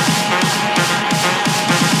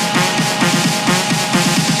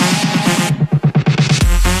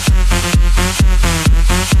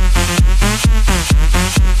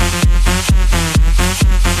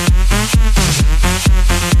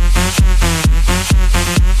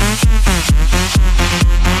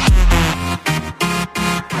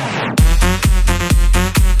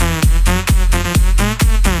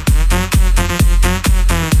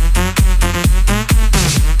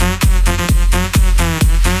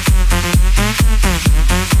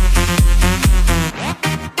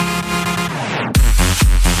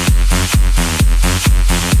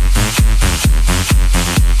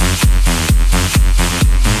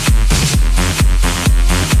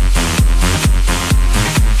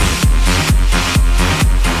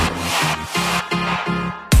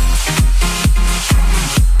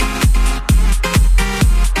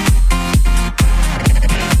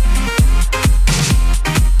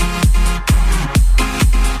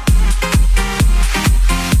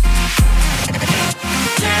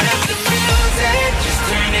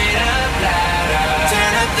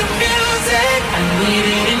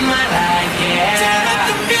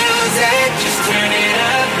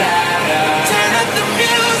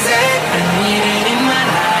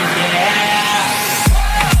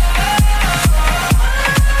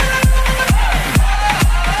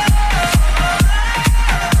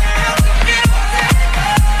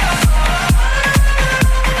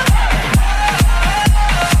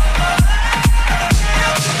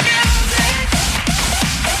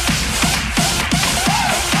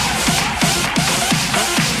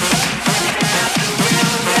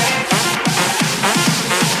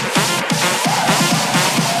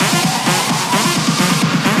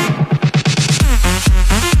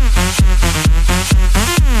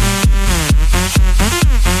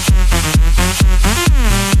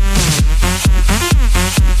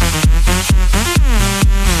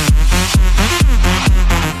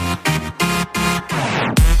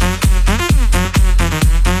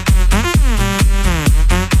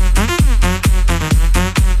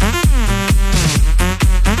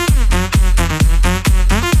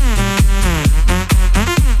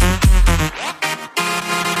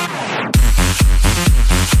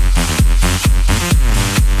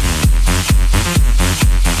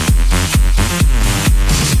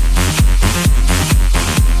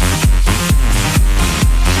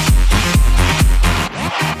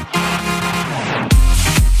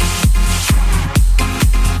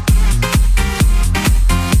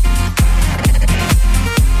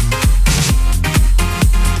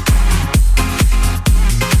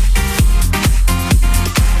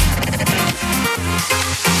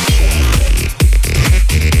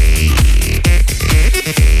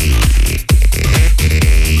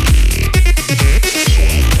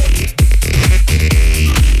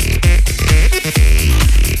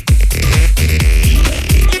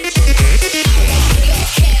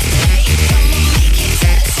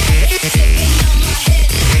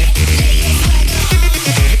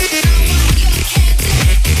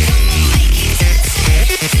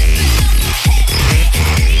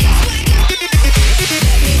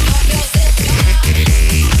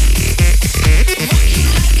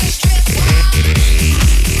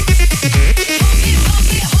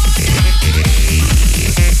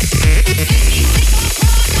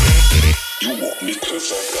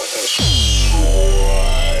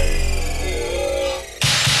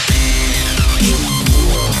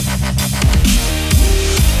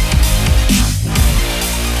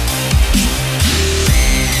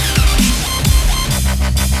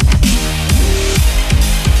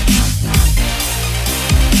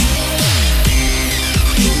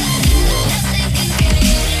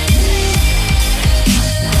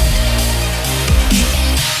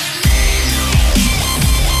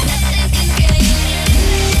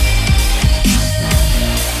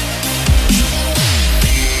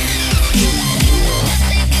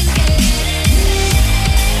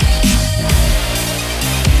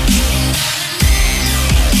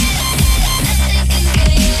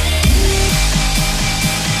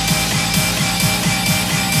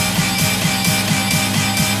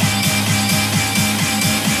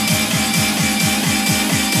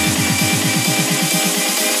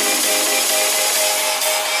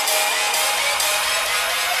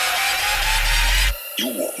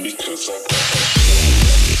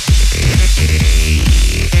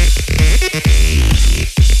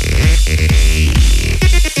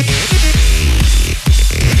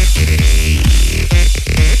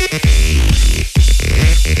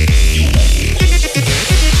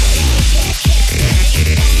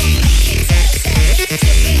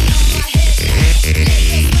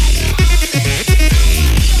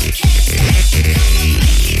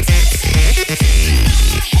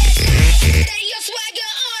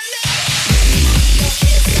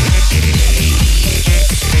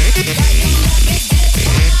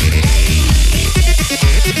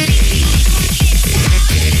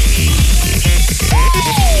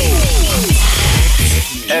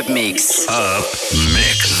 Up Mix. Up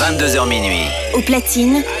Mix. 22h minuit. Au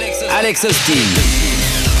platine, Alex Austin.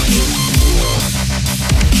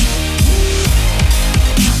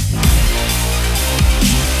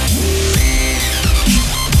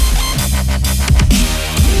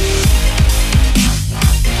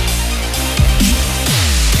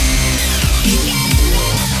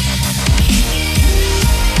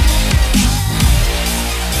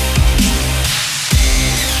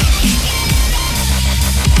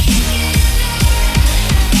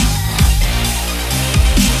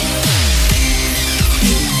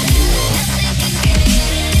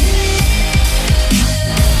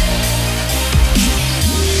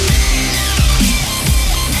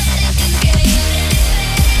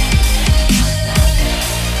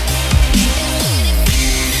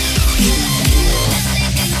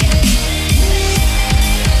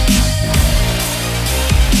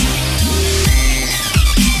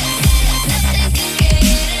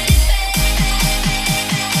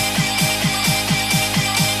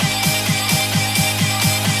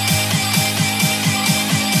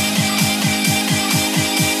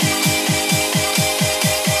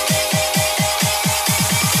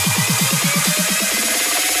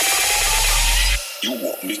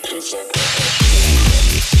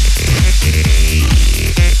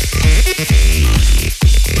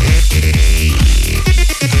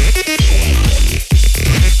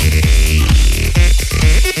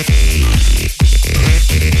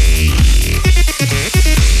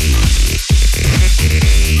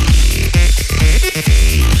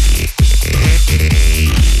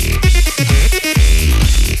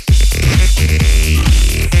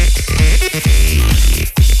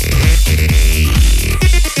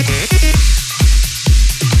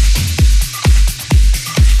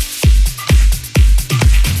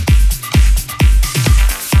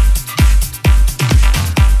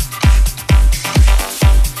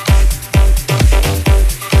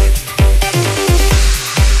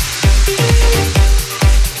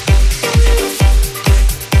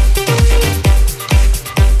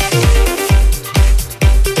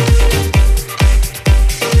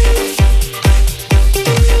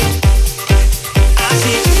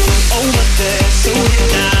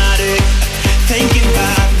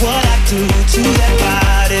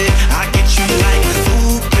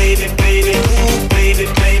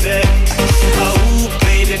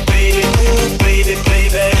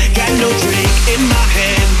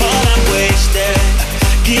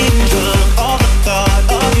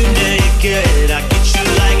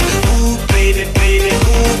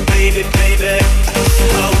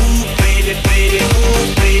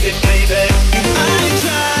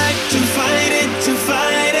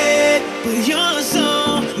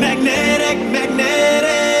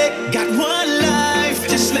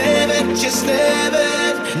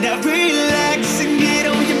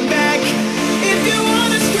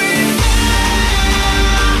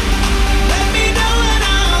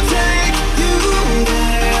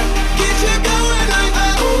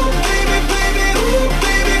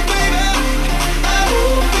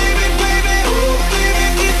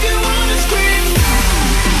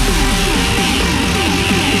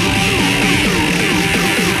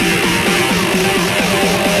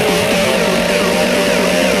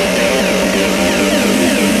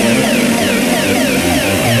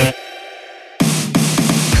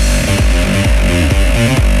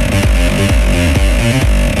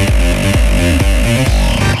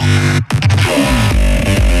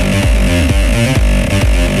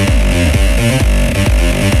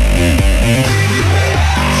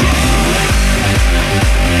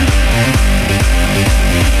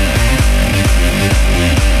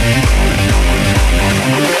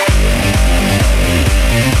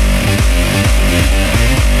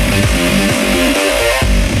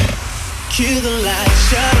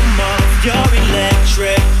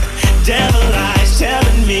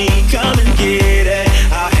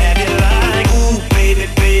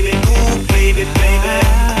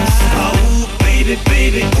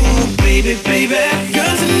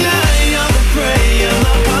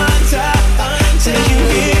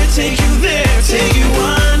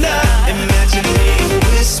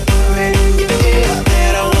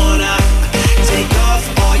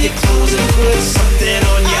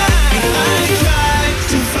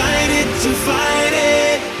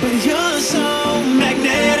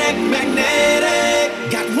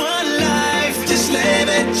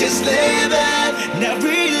 Just live it, now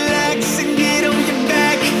relax and get on your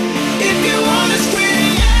back. If you wanna scream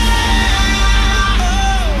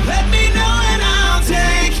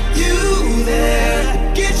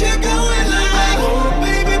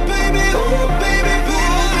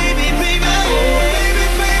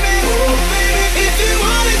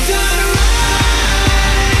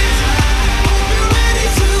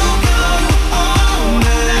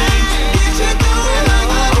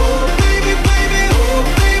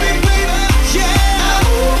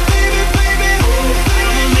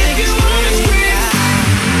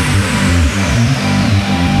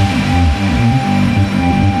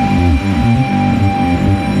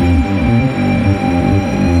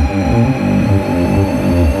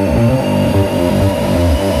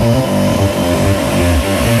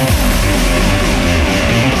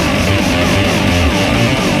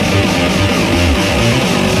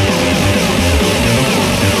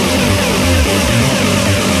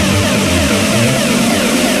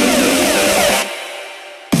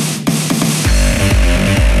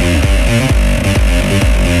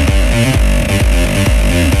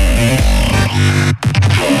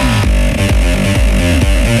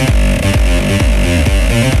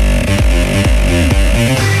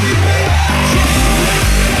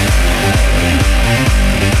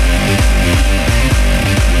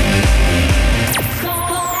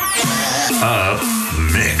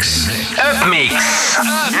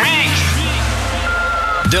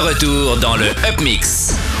retour dans le Up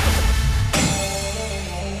Mix.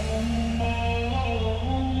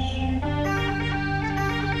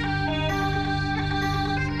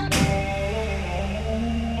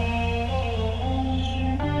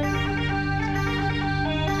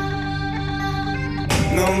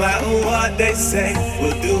 No matter what they say,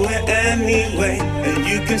 we'll do it anyway. And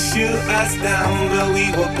you can shoot us down, but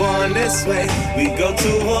we were born this way. We go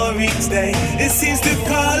to war each day, it seems to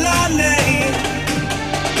call our name.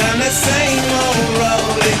 Down the same old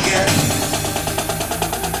road again.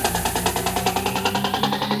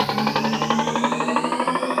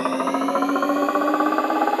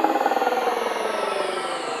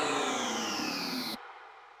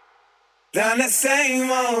 Down the same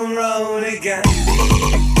old road again.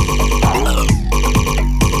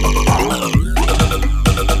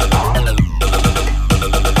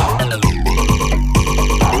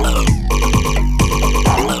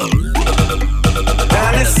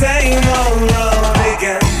 Down the same old road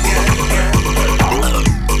again.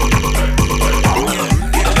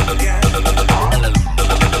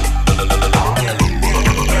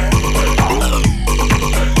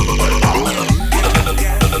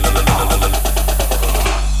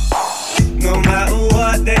 No matter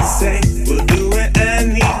what they say, we'll do it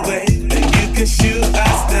anyway. And you can shoot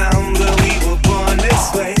us down, but we were born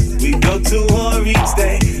this way. We go to war each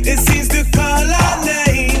day, it seems to call our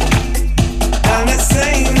name. Down the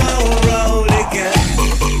same old road again.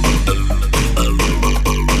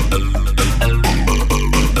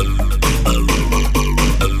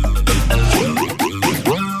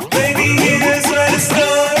 Baby, here's where the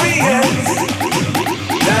story ends.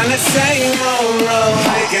 Down the same old road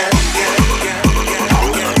again.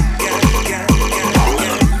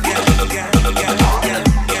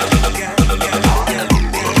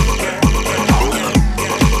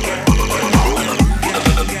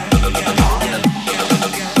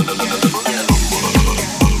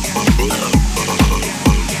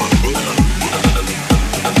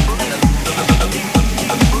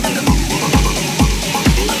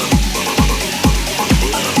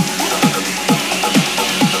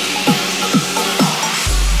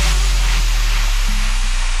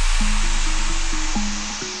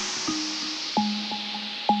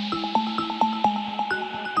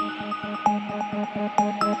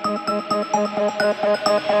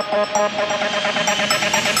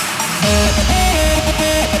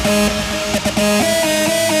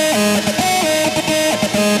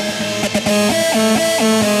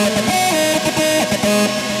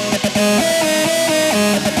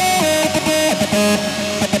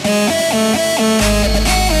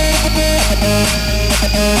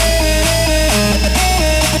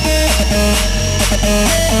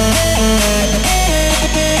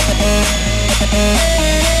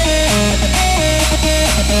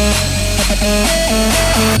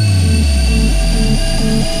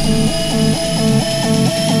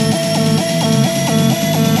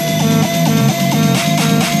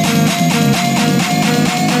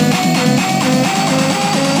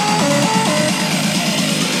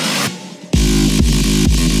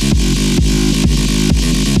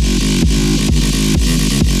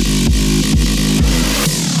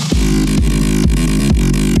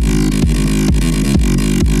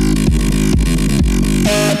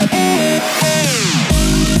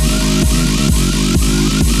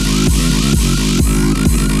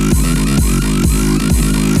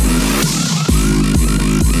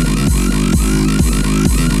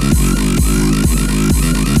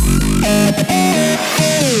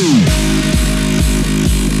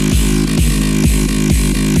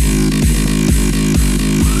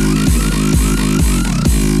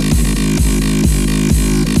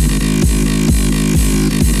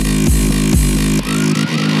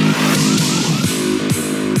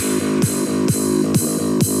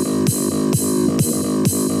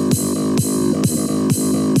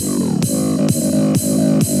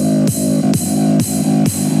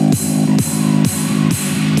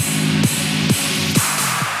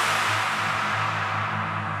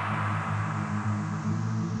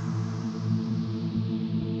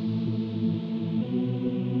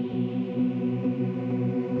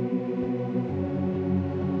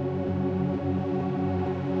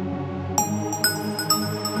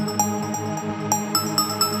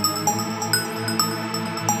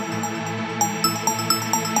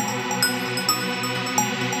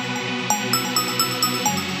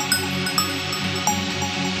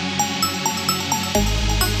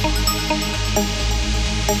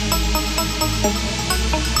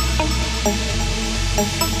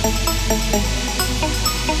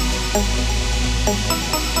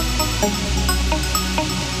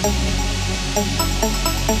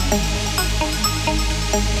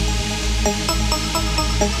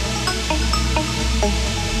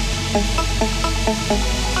 Tout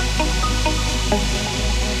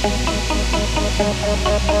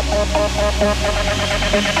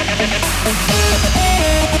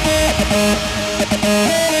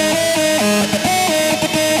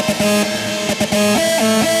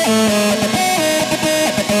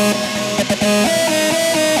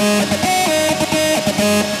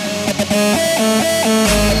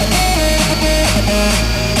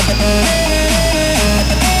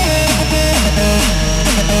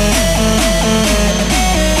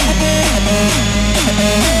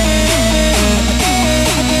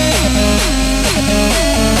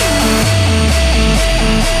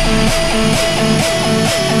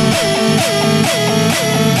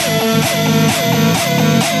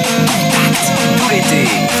l'été,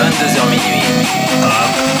 22h minuit.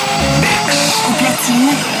 Up Mix. Au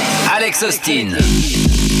platine, Alex Austin.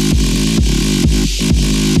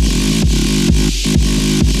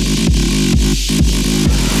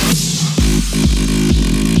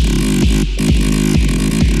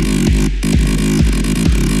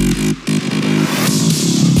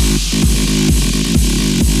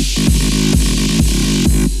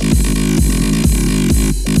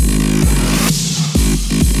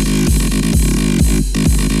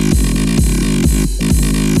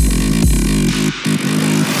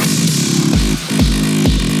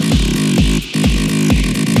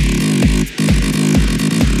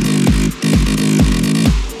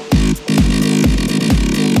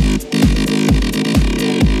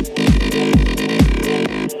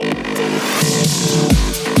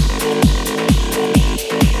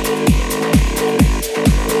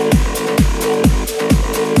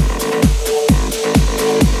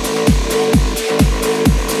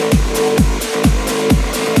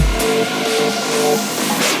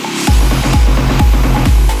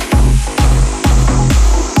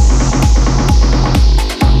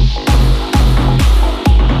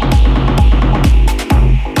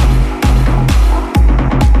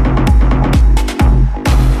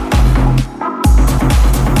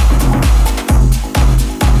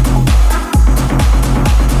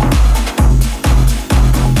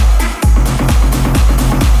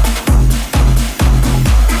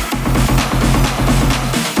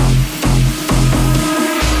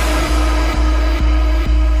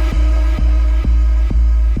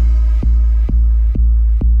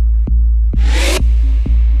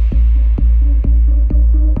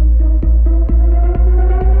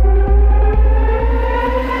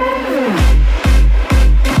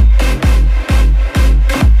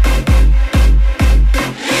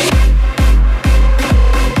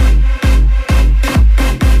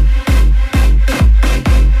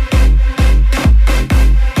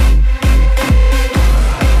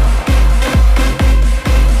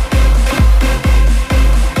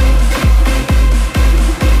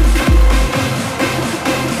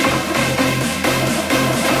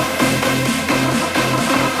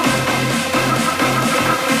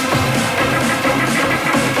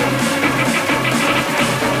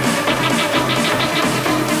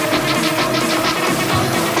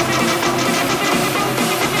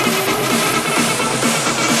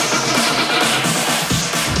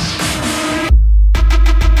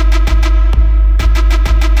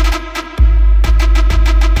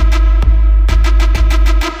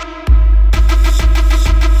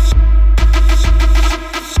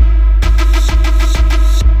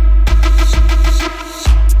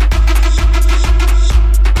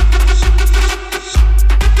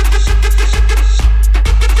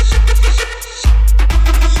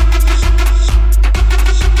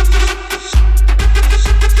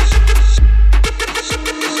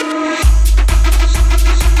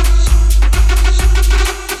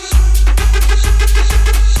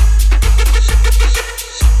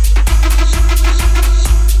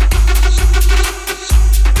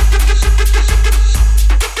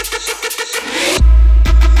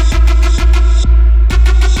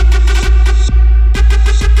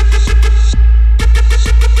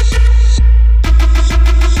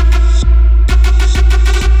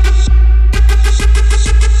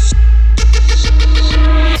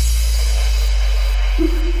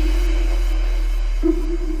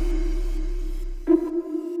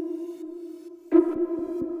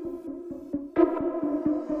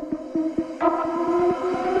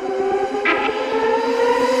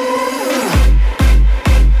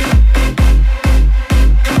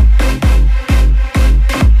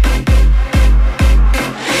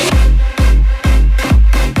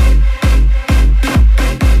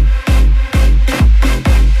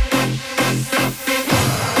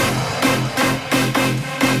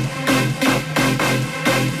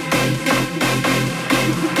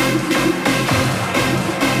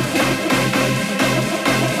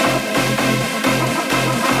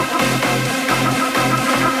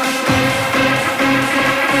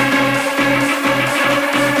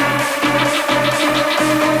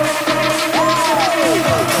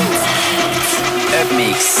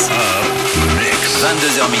 Mix. Up Mix.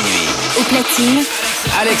 22h minuit. Au platine,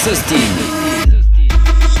 Alex Austin.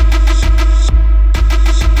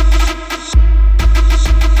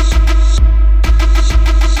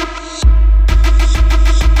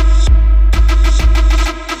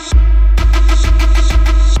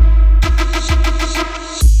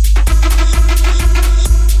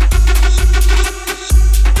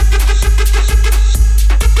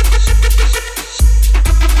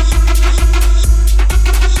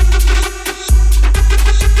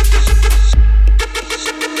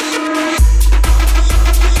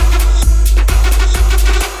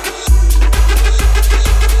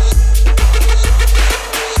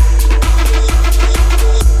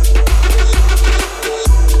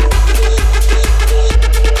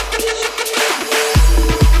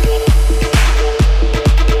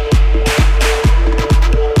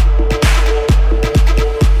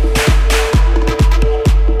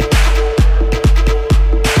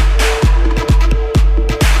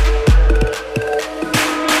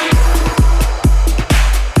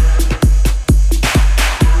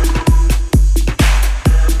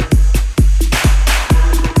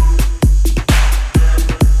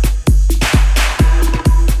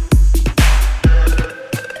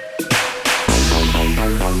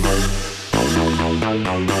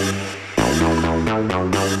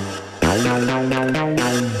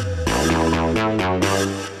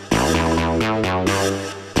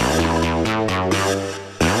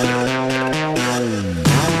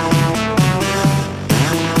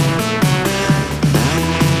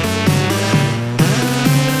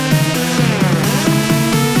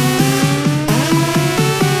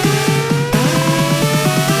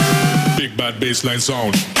 Baseline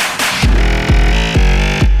sound.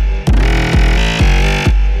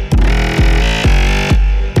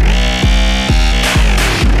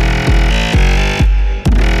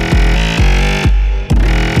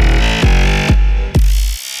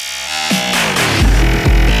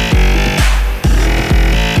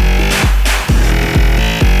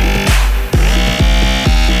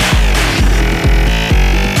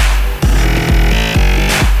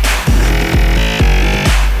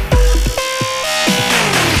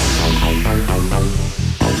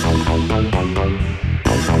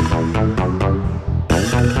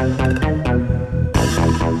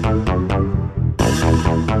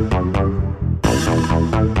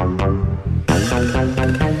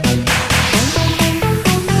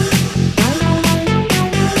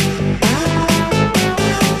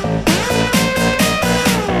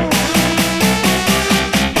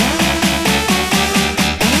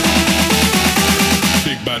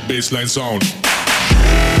 Baseline sound.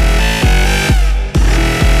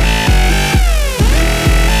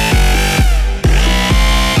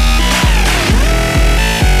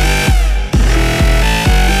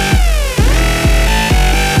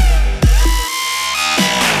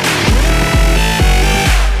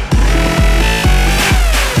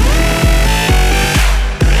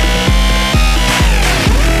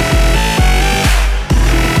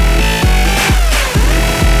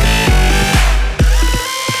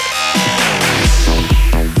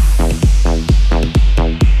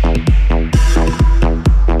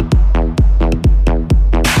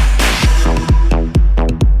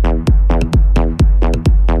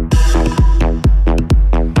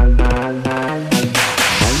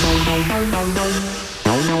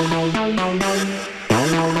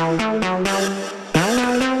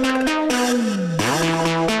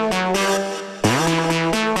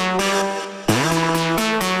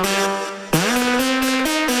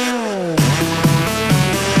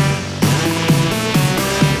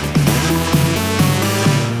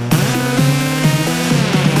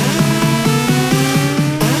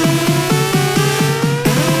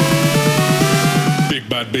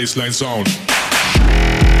 Baseline sound.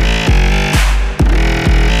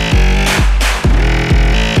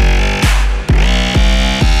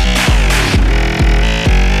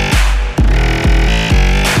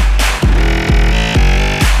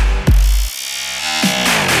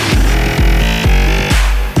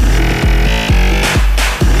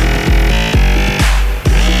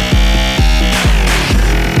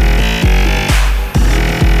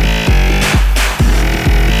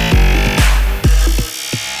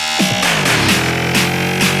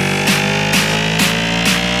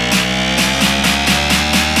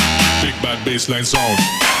 Baseline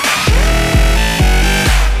sound.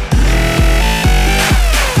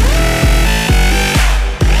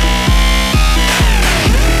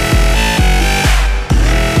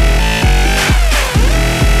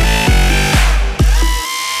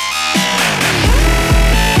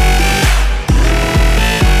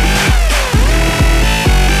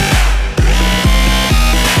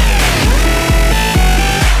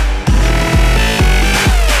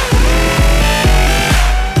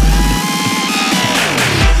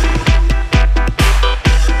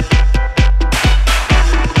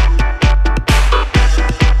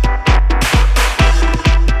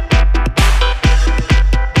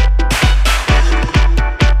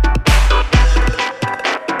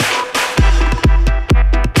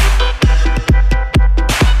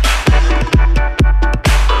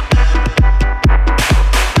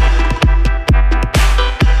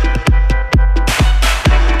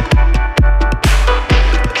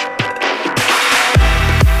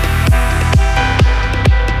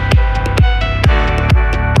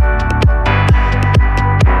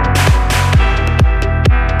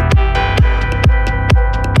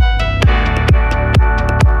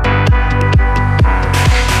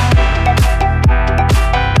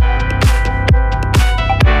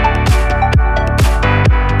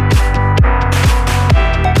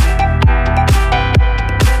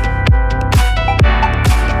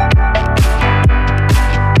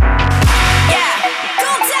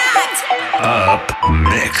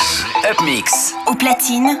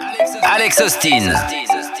 platine, Alex Austin.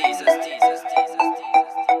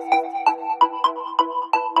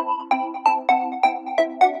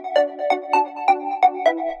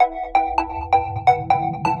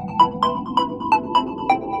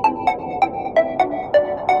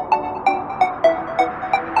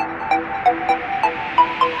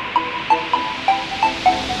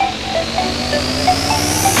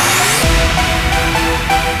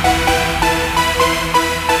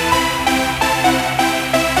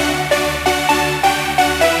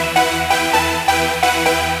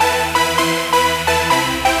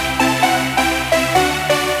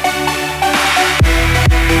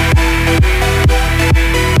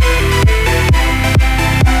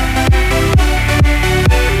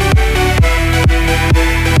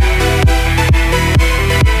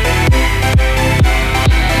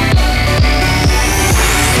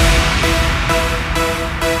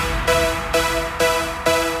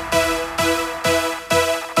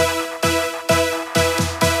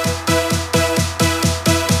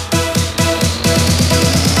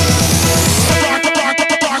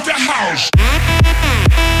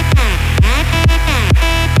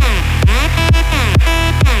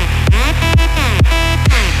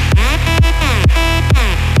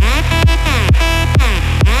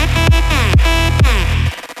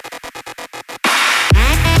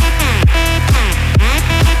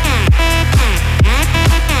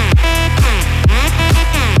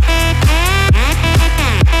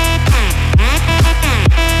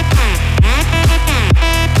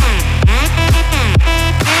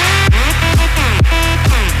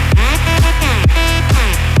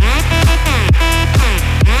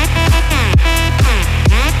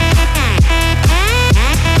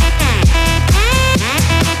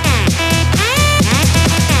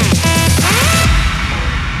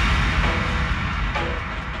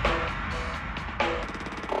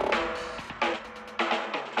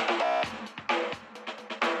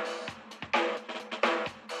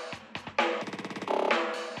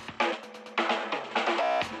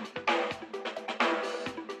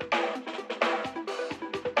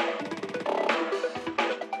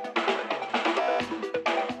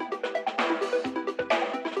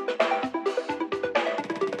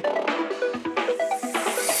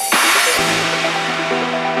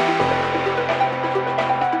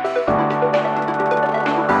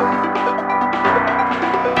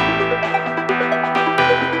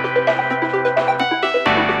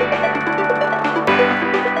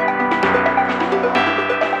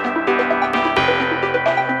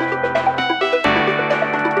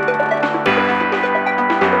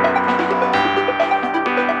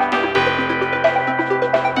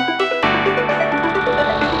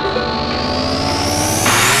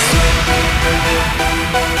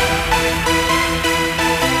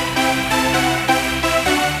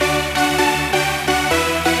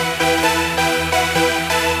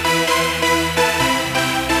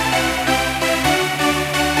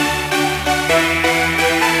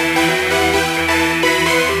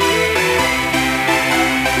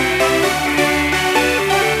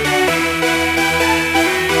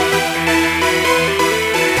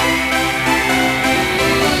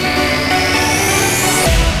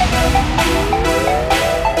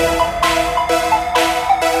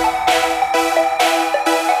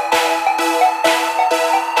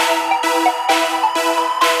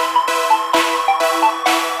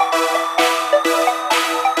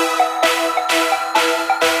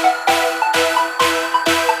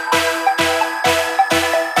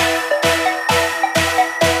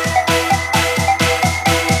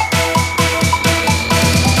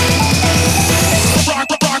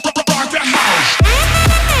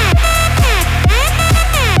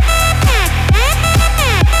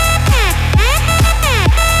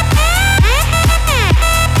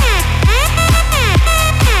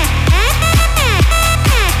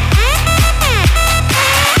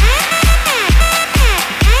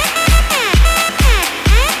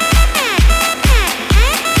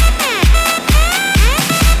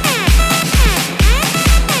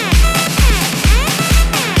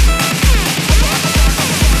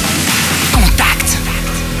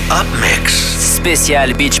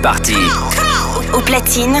 Spécial Beach Party. Au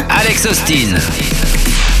platine, Alex Austin.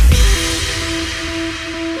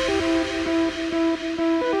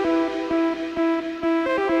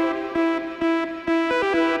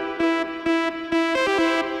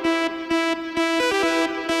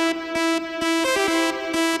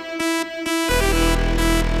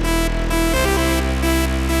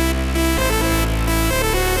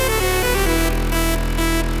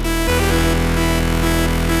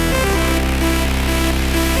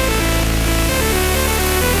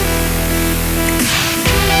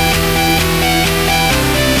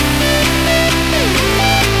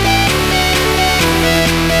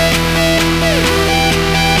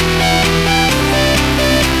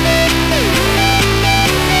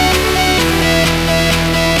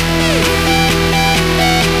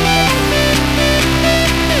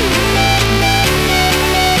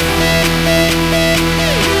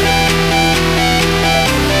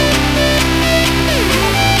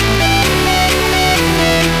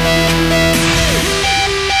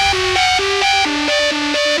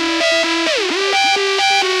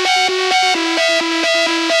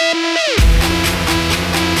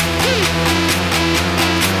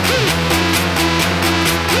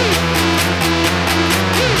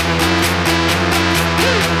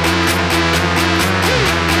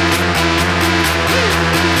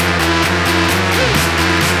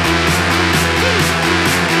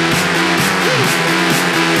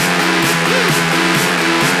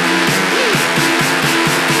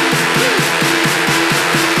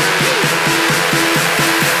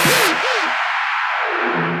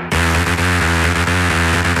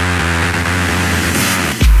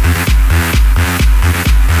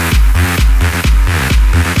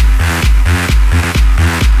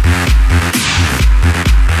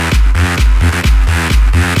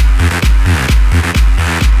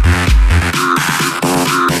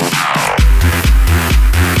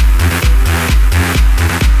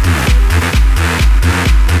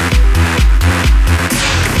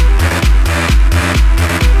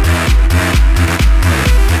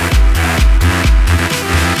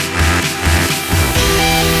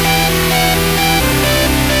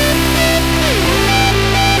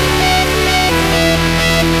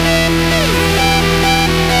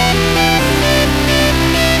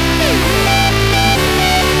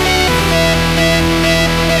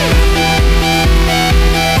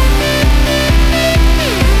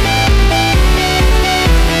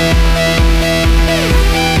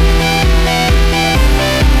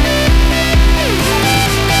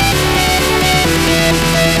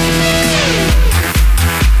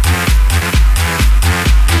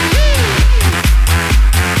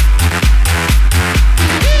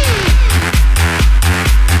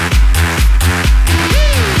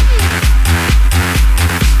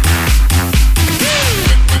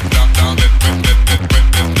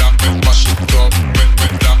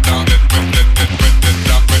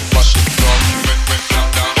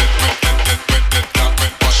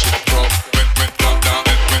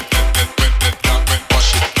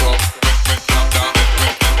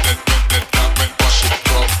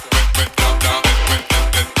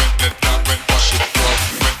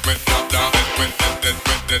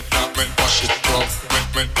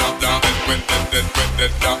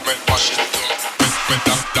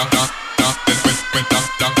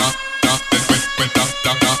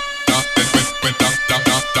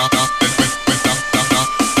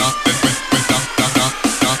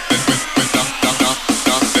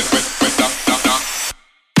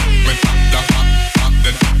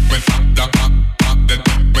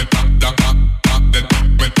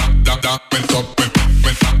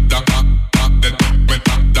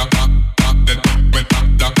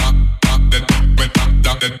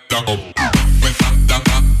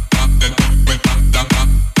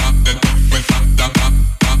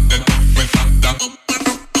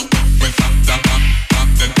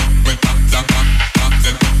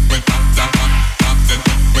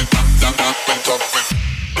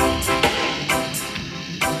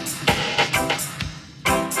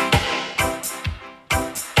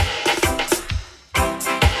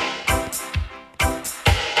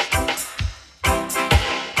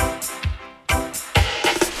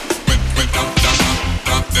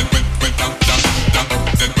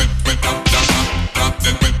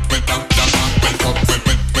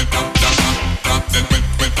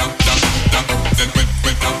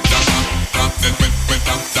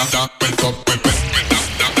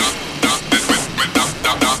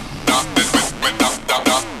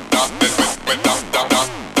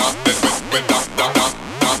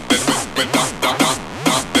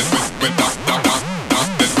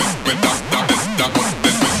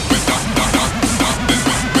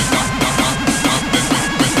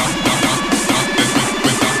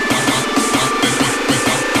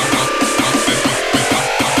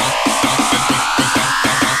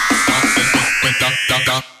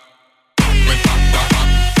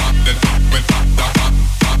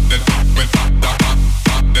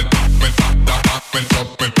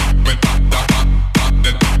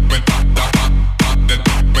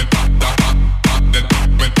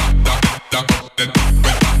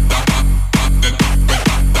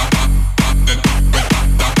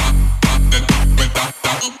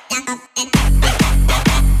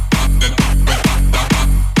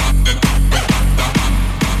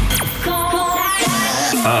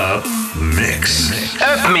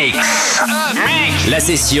 La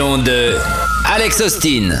session de Alex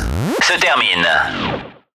Austin se termine.